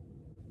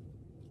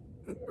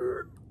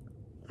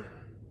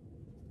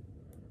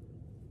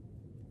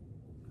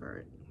 All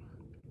right.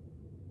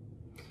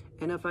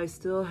 And if I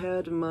still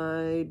had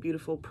my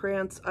beautiful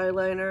Prance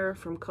eyeliner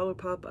from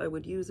ColourPop, I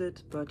would use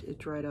it, but it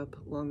dried up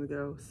long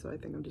ago, so I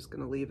think I'm just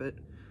gonna leave it.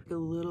 A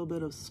little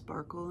bit of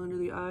sparkle under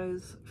the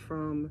eyes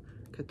from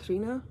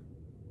Katrina.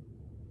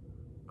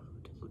 Oh,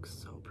 it looks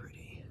so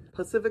pretty.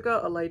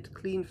 Pacifica, a light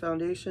clean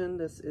foundation.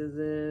 This is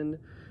in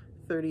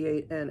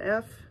 38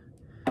 NF.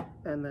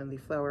 And then the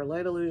Flower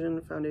Light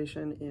Illusion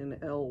foundation in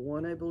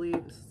L1, I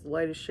believe. This is the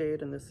lightest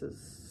shade, and this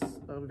is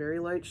a very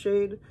light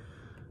shade.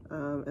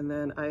 And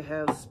then I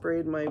have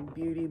sprayed my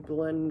Beauty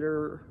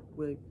Blender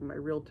with my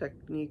Real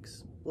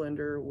Techniques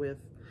blender with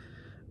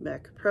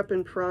MAC Prep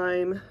and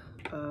Prime,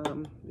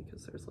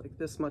 because there's like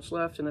this much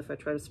left, and if I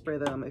try to spray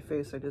that on my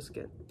face, I just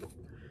get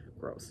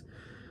gross.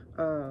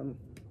 So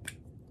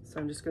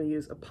I'm just going to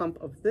use a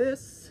pump of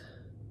this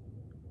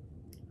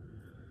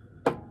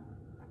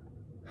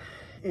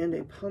and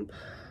a pump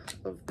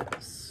of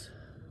this.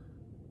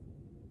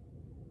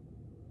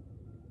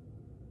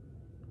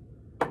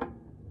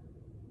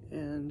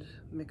 And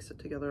mix it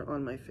together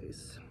on my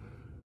face.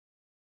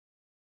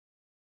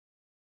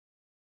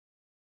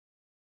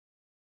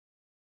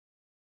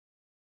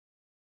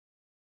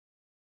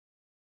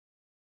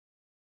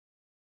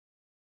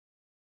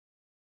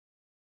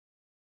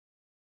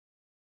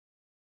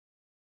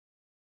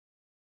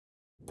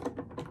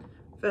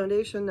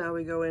 Foundation, now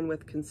we go in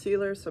with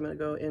concealer. So I'm going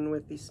to go in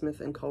with the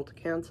Smith & Cult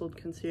Canceled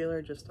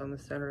Concealer just on the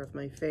center of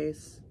my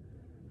face.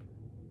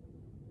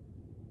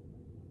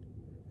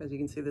 As you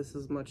can see, this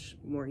is much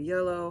more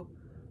yellow.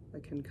 I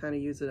can kind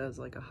of use it as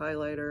like a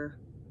highlighter.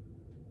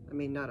 I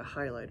mean, not a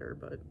highlighter,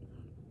 but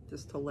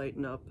just to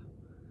lighten up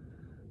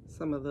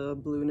some of the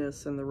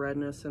blueness and the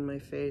redness in my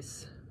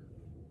face.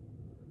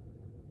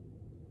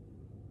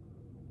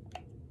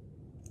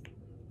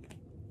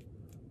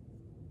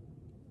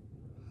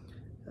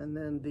 And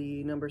then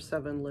the number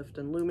 7 Lift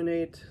and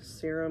Luminate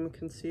Serum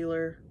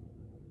Concealer,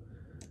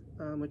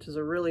 which is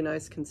a really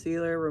nice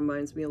concealer.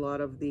 Reminds me a lot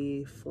of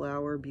the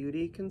Flower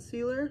Beauty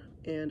concealer.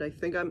 And I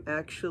think I'm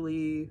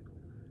actually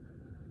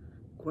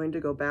going to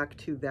go back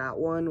to that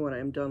one when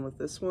I'm done with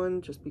this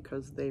one, just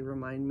because they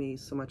remind me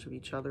so much of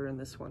each other. And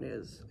this one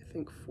is, I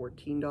think,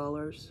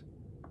 $14.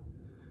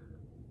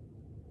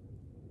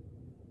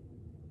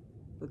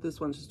 But this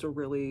one's just a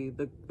really,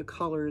 the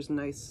color is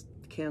nice,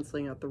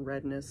 canceling out the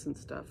redness and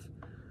stuff,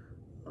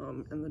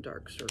 and the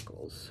dark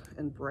circles,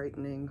 and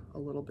brightening a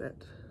little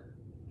bit.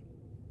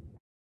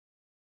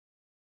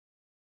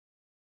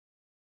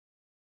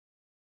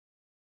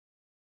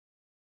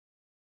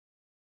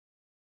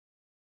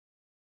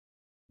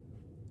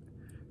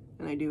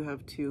 And I do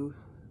have 2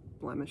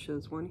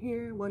 blemishes, one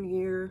here, one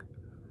here.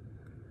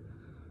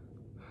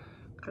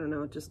 I don't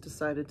know, it just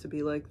decided to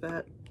be like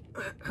that.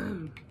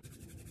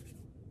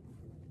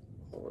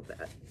 All of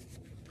that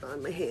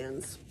on my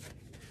hands.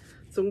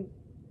 So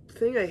the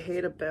thing I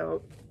hate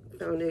about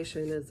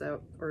foundation is that,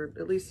 or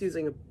at least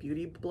using a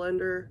beauty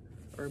blender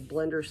or a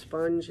blender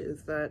sponge,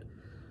 is that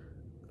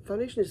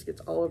foundation just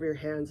gets all over your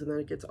hands, and then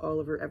it gets all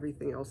over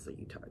everything else that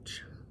you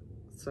touch.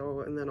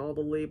 So, and then all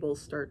the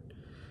labels start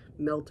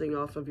melting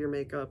off of your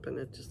makeup, and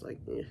it's just like,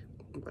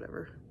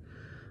 whatever.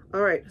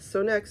 All right,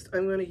 so next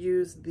I'm going to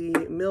use the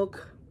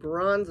Milk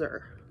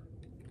bronzer.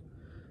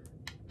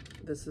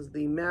 This is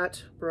the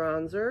matte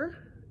bronzer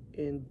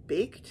in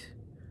Baked,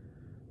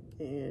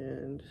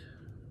 and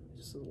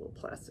just a little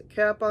plastic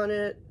cap on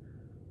it.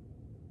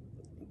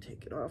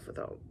 Take it off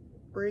without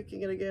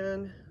breaking it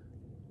again.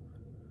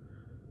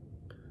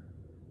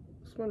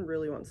 This one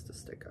really wants to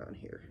stick on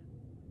here.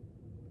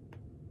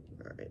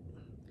 All right,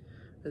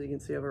 as you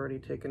can see, I've already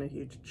taken a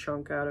huge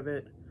chunk out of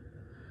it.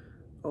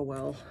 Oh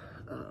well.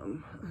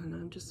 And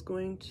I'm just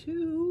going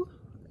to,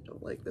 I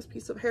don't like this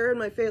piece of hair in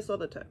my face all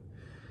the time.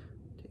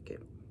 Take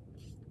it.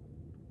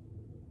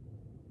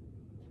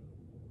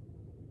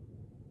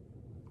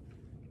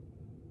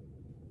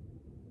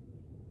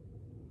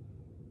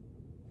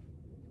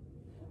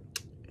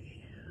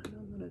 And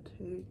I'm gonna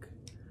take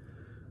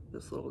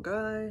this little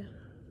guy,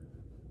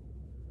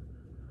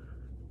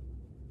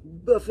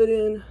 buff it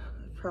in,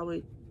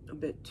 probably a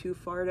bit too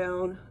far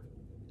down.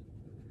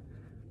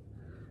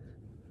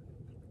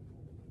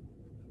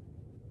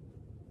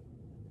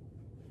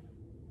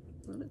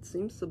 And it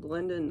seems to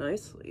blend in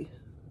nicely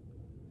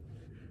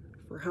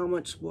for how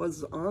much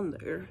was on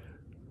there.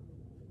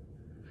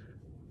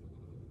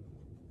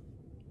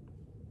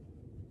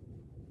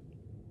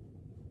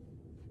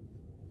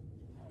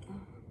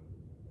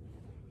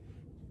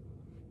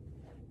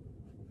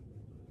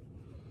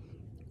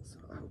 So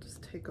I'll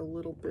just take a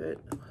little bit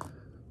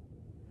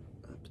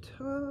up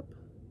top,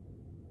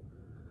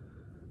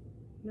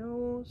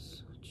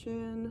 nose,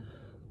 chin,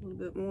 a little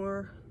bit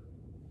more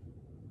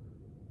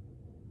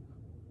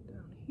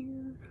down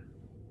here.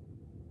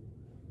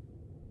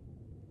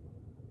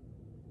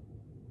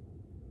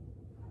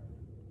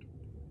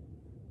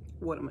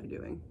 What am I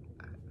doing?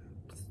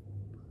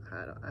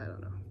 I don't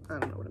know. I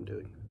don't know what I'm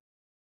doing.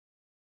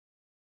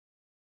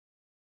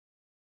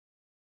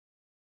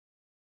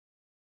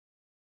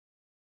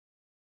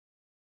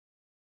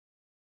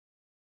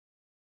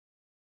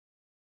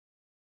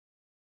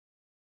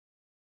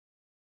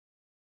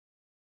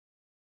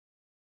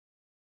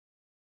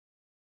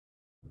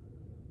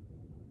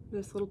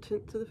 Nice little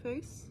tint to the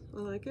face. I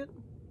like it.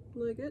 I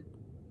like it.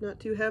 Not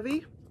too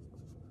heavy.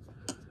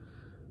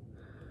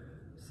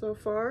 So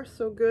far,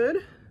 so good.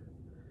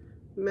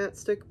 Matte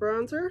stick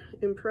bronzer.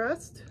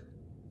 Impressed.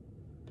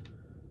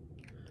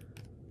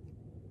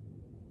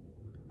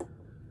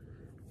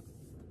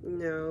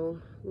 Now,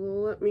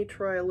 let me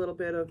try a little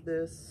bit of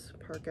this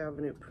Park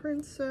Avenue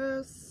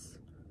Princess.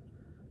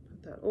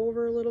 Put that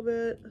over a little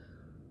bit.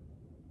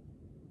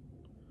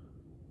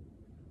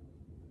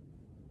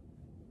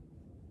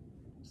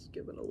 Just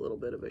give it a little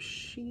bit of a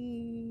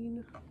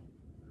sheen.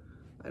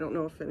 I don't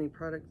know if any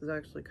product is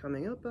actually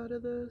coming up out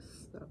of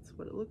this. That's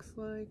what it looks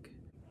like.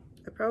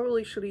 I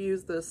probably should have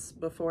used this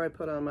before I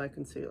put on my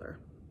concealer.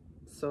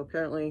 So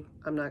apparently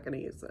I'm not going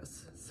to use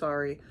this.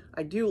 Sorry.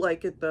 I do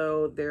like it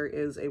though. There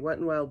is a Wet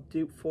n Wild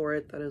dupe for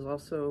it that is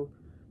also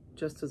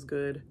just as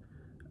good.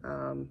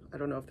 I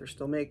don't know if they're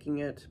still making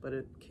it, but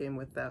it came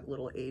with that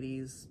little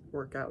 80s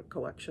workout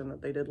collection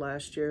that they did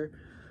last year.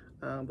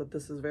 But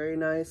this is very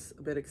nice,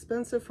 a bit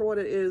expensive for what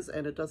it is,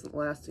 and it doesn't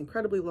last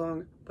incredibly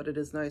long, but it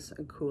is nice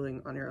and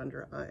cooling on your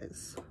under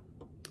eyes.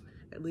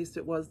 At least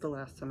it was the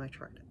last time I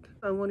tried it.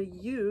 I want to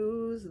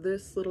use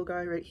this little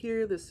guy right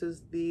here. This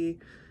is the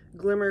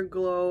Glimmer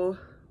Glow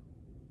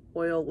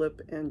Oil Lip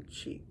and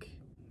Cheek.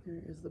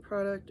 Here is the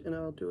product, and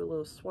I'll do a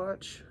little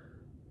swatch.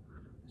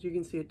 As you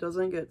can see, it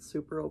doesn't get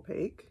super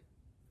opaque.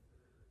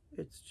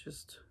 It's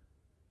just,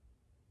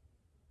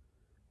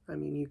 I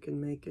mean, you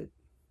can make it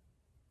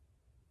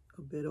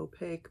a bit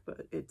opaque,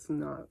 but it's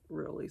not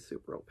really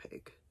super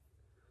opaque.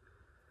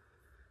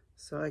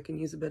 So I can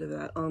use a bit of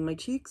that on my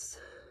cheeks.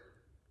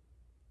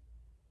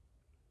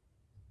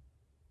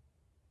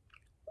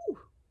 Ooh.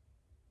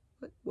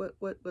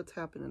 What's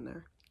happening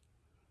there?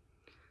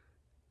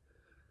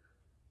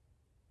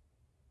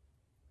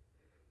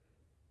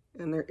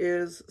 And there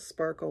is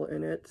sparkle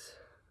in it.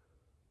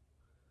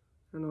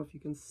 I don't know if you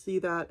can see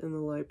that in the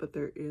light, but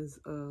there is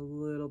a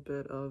little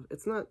bit of,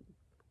 it's not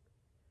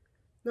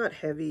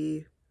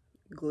heavy,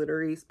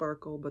 glittery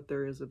sparkle, but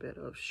there is a bit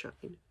of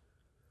shine.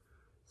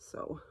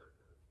 So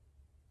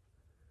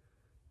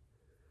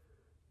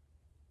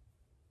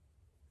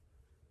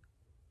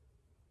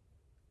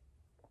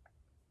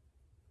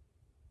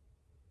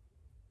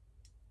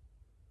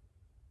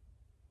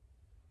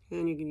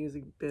and you can use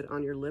a bit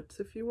on your lips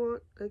if you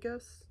want, I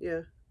guess.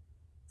 Yeah,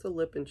 it's a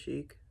lip and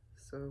cheek.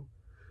 So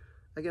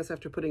I guess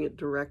after putting it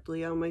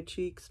directly on my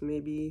cheeks,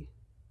 maybe,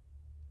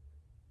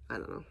 I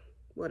don't know,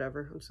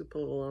 whatever. I'm just gonna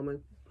put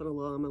a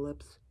little on my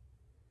lips.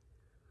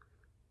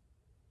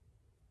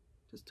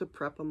 Just to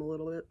prep them a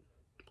little bit.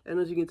 And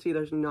as you can see,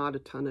 there's not a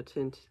ton of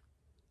tint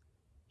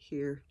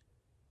here.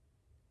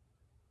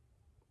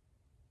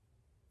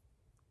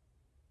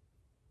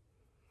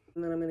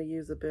 And then I'm going to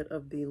use a bit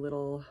of the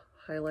little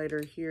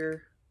highlighter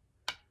here.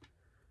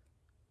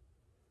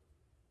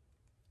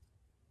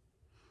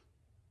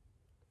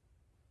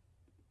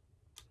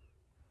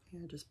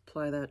 And just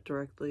apply that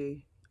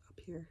directly up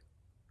here.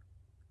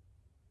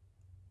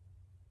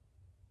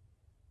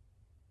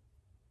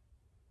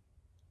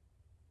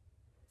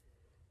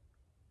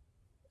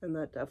 And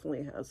that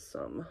definitely has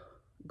some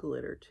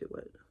glitter to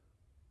it.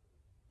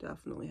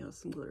 Definitely has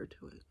some glitter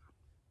to it.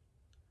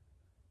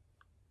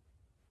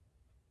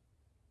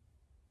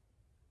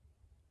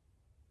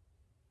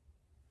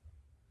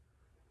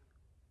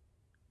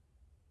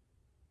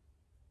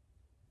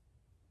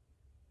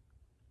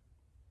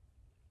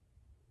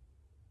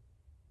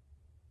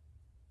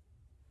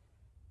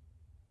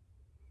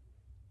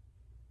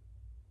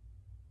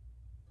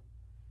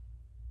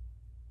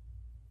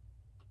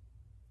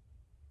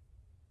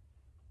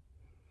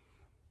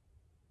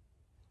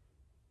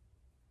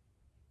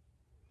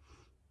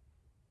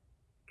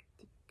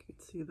 You can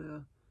see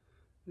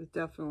there's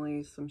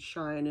definitely some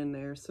shine in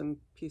there, some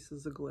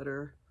pieces of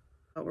glitter.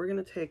 We're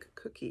gonna take a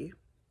cookie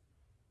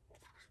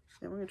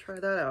and we're gonna try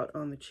that out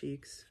on the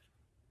cheeks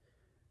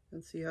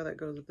and see how that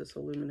goes with this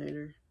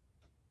illuminator.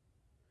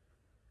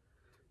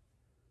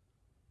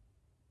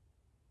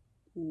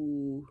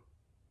 Ooh,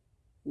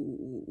 ooh,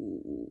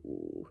 ooh,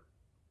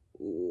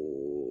 ooh,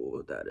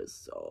 ooh, that is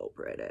so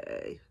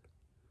pretty.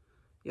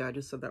 Yeah, I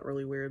just said that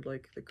really weird,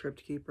 like the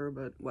Crypt Keeper,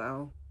 but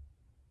wow.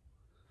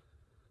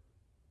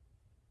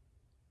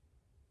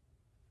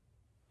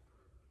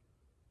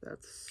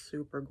 That's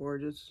super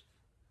gorgeous.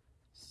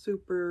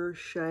 Super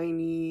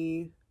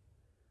shiny.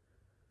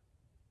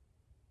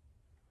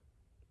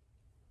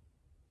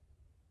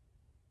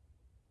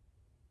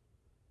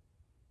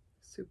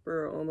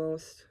 Super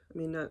almost, I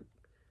mean,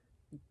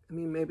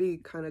 maybe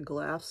kind of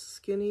glass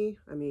skinny.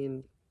 I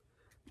mean,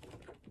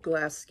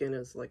 glass skin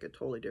is like a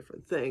totally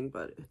different thing,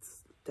 but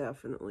it's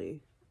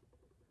definitely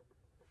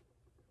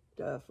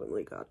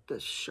got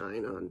this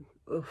shine on.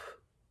 Oof,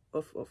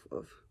 oof, oof,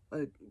 oof.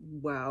 Like,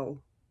 wow.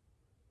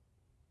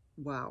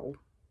 Wow.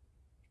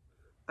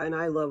 And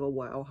I love a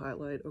wow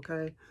highlight,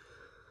 okay?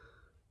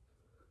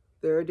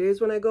 There are days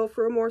when I go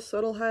for a more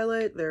subtle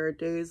highlight. There are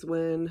days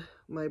when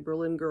my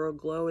Berlin Girl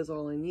Glow is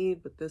all I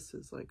need, but this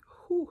is like,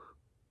 whew.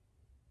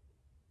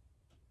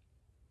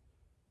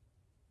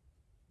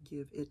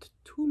 Give it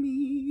to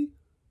me.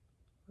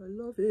 I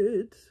love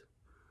it.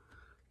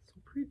 So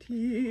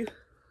pretty.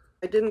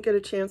 I didn't get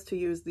a chance to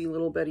use the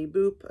Little Betty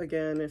Boop.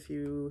 Again, if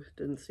you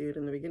didn't see it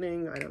in the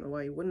beginning, I don't know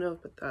why you wouldn't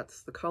have, but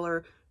that's the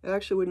color. It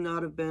actually would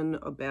not have been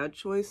a bad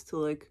choice to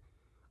like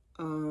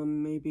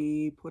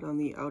maybe put on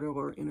the outer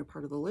or inner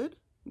part of the lid,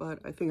 but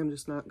I think I'm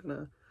just not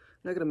gonna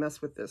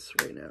mess with this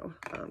right now.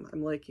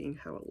 I'm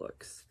liking how it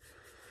looks.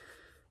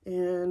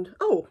 And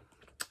oh,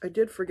 I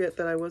did forget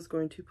that I was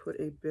going to put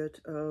a bit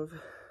of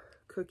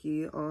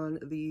cookie on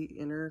the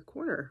inner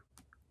corner.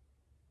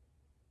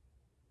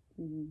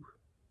 Ooh.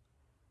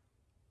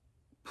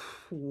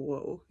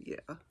 Whoa,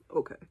 yeah,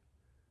 okay.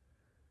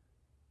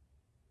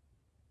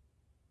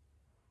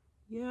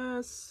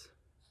 Yes,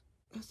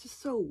 it's just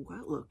so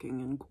wet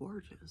looking and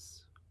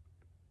gorgeous.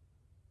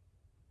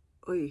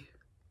 Oi,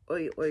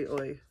 oi, oi,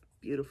 oi,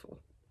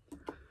 beautiful.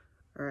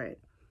 All right,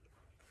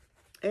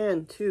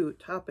 and to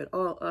top it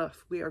all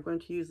off, we are going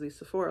to use the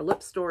Sephora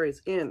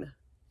Lipstories in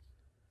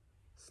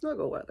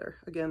Snuggle Weather.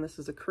 Again, this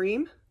is a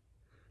cream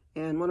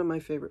and one of my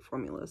favorite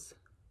formulas.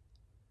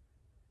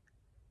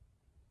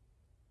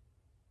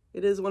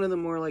 It is one of the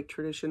more like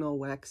traditional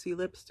waxy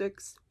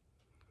lipsticks.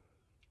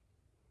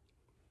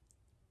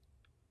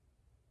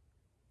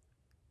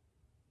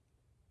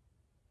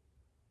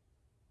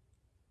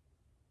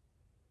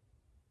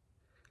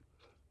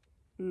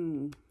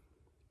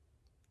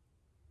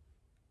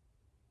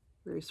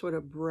 Very sort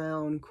of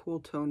brown, cool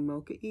tone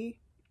mocha-y.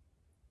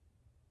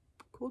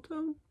 Cool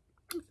tone?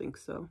 I think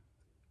so.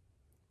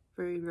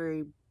 Very,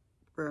 very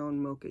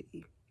brown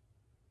mocha-y.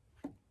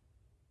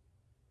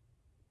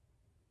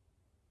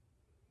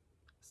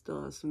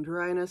 Still has some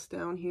dryness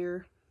down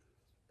here.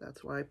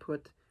 That's why I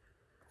put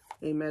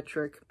a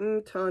metric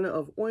ton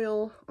of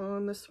oil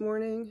on this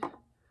morning.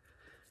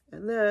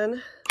 And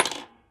then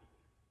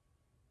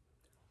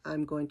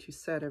I'm going to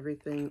set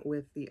everything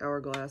with the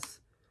Hourglass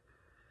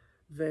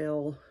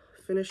Veil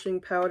finishing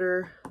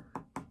powder.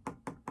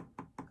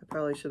 I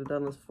probably should have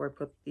done this before I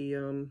put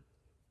the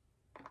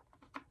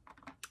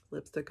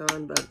lipstick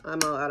on, but I'm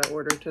all out of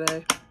order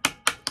today.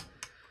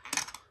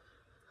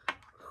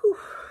 Whew.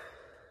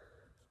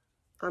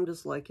 I'm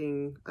just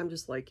liking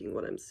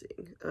what I'm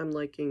seeing. I'm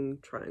liking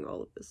trying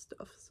all of this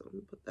stuff. So I'm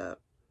gonna put that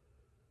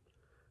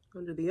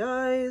under the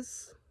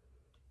eyes.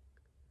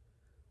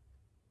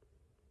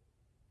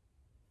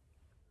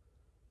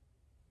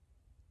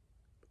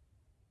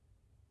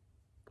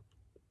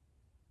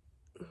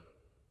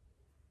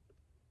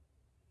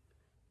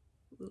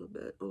 A little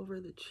bit over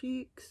the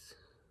cheeks.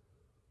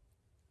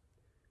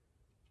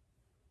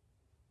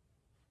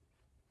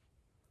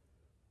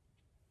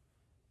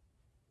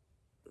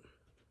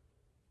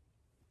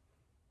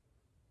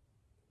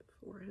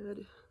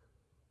 Forehead.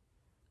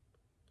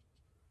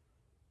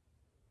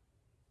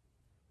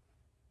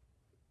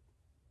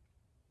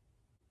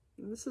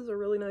 And this is a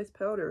really nice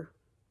powder.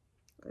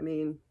 I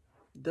mean,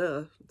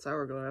 duh, it's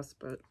Hourglass,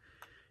 but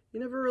you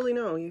never really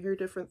know. You hear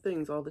different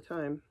things all the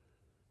time.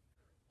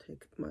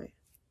 Take my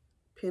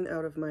pin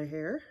out of my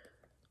hair.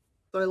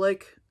 So I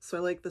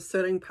like the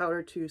setting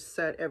powder to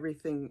set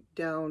everything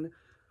down,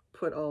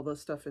 put all the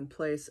stuff in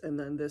place, and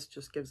then this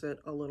just gives it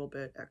a little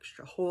bit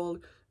extra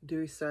hold.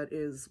 Dewy Set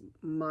is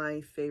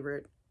my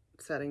favorite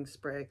setting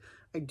spray.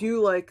 I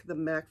do like the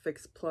MAC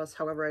Fix Plus,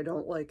 however, I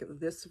don't like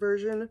this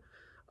version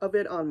of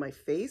it on my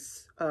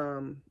face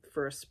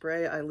for a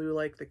spray. I do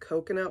like the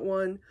coconut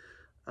one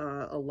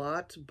a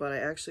lot, but I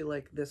actually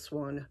like this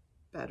one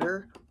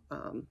better.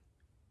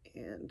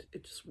 And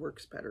it just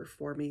works better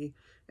for me,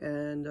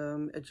 and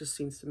it just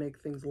seems to make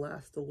things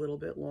last a little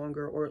bit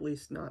longer, or at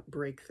least not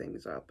break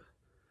things up.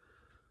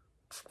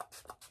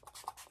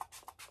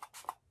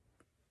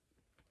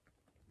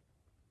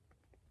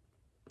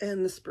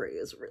 And the spray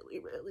is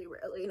really, really,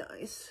 really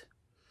nice,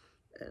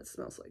 and it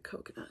smells like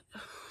coconut.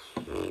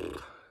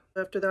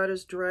 After that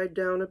is dried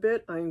down a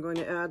bit, I'm going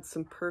to add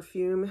some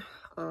perfume.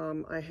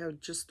 I have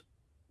just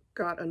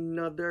got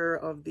another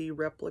of the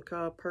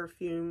replica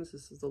perfumes.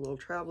 This is the little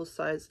travel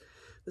size.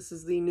 This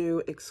is the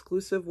new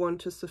exclusive one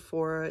to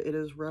Sephora. It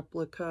is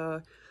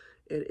replica.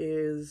 It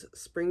is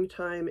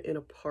Springtime in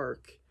a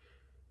Park.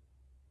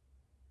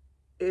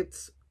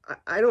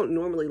 I don't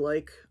normally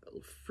like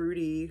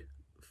fruity,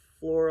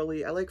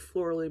 florally. I like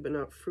florally but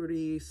not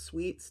fruity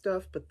sweet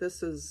stuff, but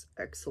this is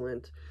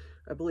excellent.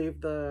 I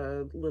believe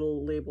the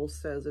little label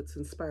says it's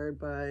inspired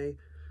by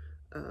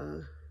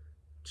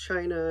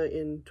China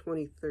in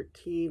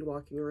 2013,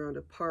 walking around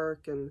a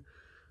park and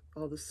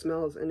all the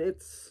smells, and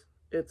it's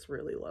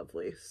really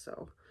lovely.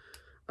 So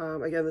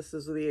again, this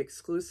is the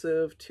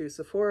exclusive to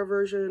Sephora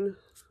version,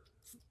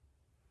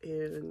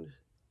 and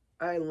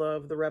I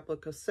love the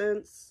replica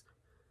scents.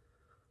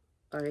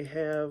 I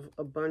have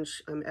a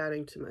bunch I'm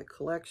adding to my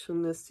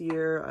collection this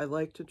year. I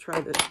like to try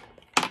the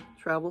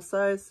travel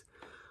size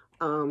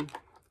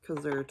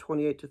because they're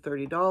 $28 to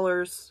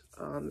 $30.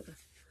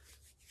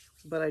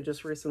 But I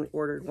just recently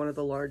ordered one of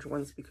the large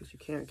ones because you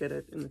can't get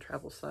it in the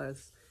travel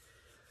size.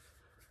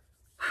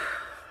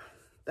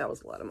 That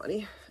was a lot of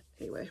money.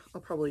 Anyway, I'll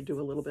probably do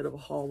a little bit of a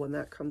haul when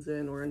that comes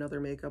in, or another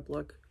makeup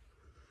look.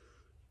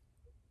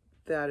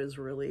 That is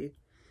really,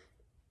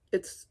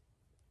 it's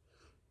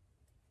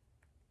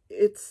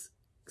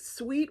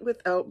sweet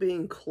without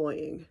being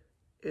cloying,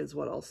 is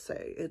what I'll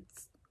say.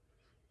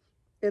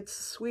 It's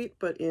sweet,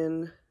 but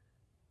in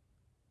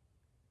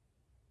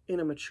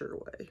a mature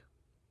way.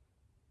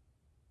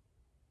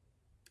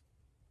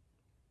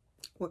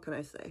 What can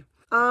I say?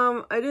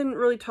 I didn't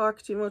really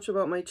talk too much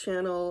about my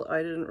channel.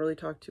 I didn't really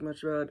talk too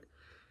much about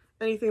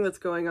anything that's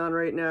going on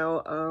right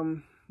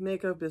now.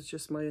 Makeup is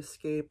just my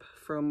escape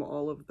from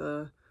all of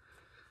the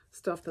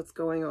stuff that's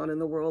going on in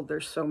the world.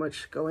 There's so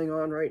much going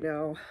on right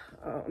now.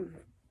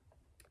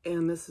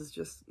 And this is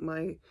just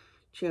my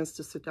chance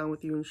to sit down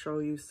with you and show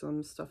you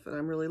some stuff that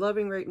I'm really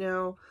loving right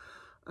now.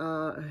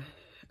 I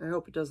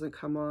hope it doesn't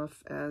come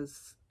off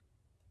as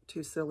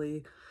too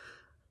silly.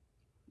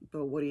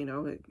 But what do you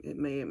know, it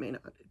may, it may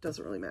not. It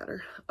doesn't really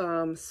matter.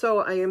 So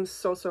I am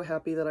so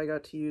happy that I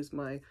got to use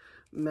my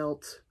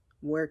Melt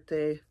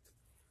Muerte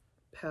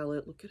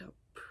palette. Look at how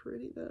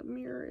pretty that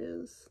mirror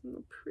is, and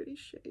the pretty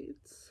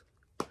shades.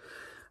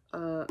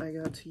 I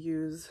got to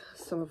use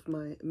some of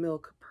my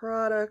Milk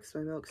products,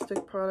 my Milk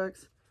Stick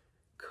products.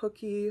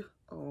 Cookie,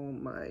 oh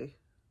my,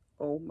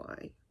 oh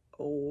my,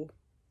 oh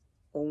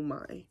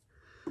my.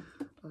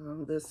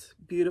 This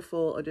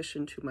beautiful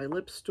addition to my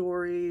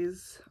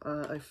Lipstories.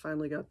 I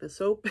finally got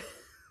this open.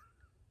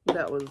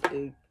 That was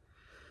a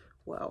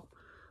wow.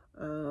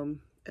 And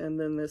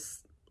then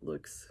this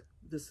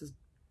is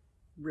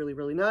really,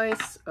 really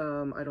nice.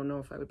 I don't know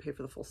if I would pay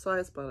for the full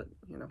size, but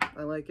you know,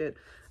 I like it.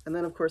 And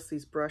then of course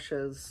these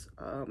brushes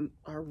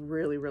are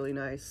really, really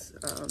nice.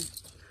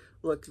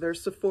 Look, they're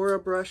Sephora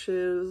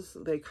brushes.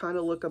 They kind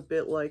of look a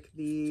bit like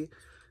the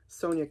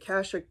Sonia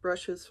Kashuk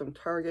brushes from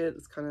Target.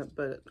 It's kind of,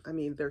 but I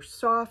mean, they're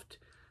soft,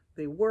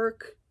 they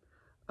work.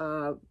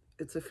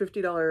 It's a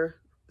 $50,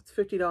 it's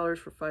 $50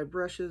 for 5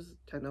 brushes,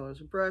 $10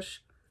 a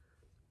brush.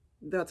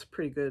 That's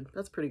pretty good.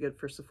 That's pretty good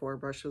for Sephora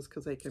brushes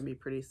because they can be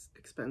pretty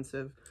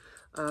expensive.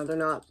 They're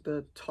not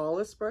the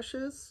tallest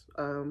brushes.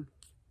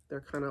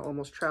 They're kind of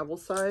almost travel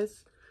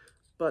size,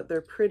 but they're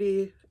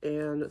pretty,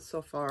 and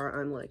so far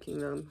I'm liking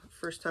them.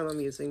 First time I'm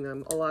using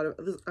them.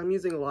 I'm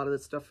using a lot of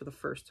this stuff for the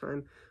first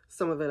time.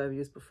 Some of it I've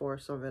used before,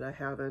 some of it I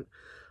haven't.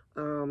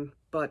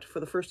 But for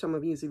the first time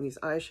I'm using these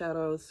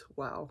eyeshadows,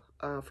 wow.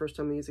 First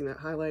time I'm using that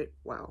highlight,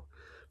 wow.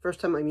 First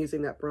time I'm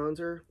using that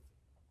bronzer,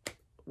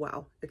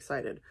 wow,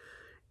 excited.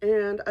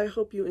 And I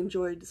hope you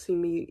enjoyed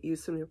seeing me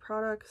use some new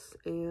products,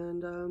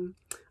 and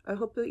I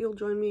hope that you'll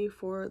join me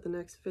for the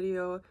next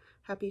video.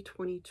 Happy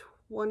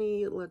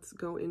 2020. Let's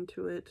go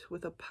into it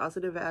with a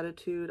positive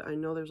attitude. I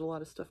know there's a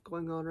lot of stuff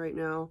going on right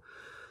now,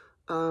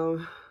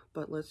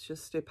 but let's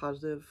just stay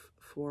positive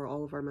for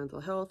all of our mental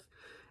health.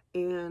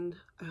 And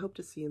I hope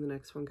to see you in the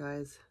next one,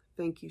 guys.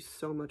 Thank you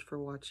so much for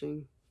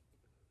watching.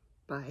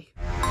 Bye.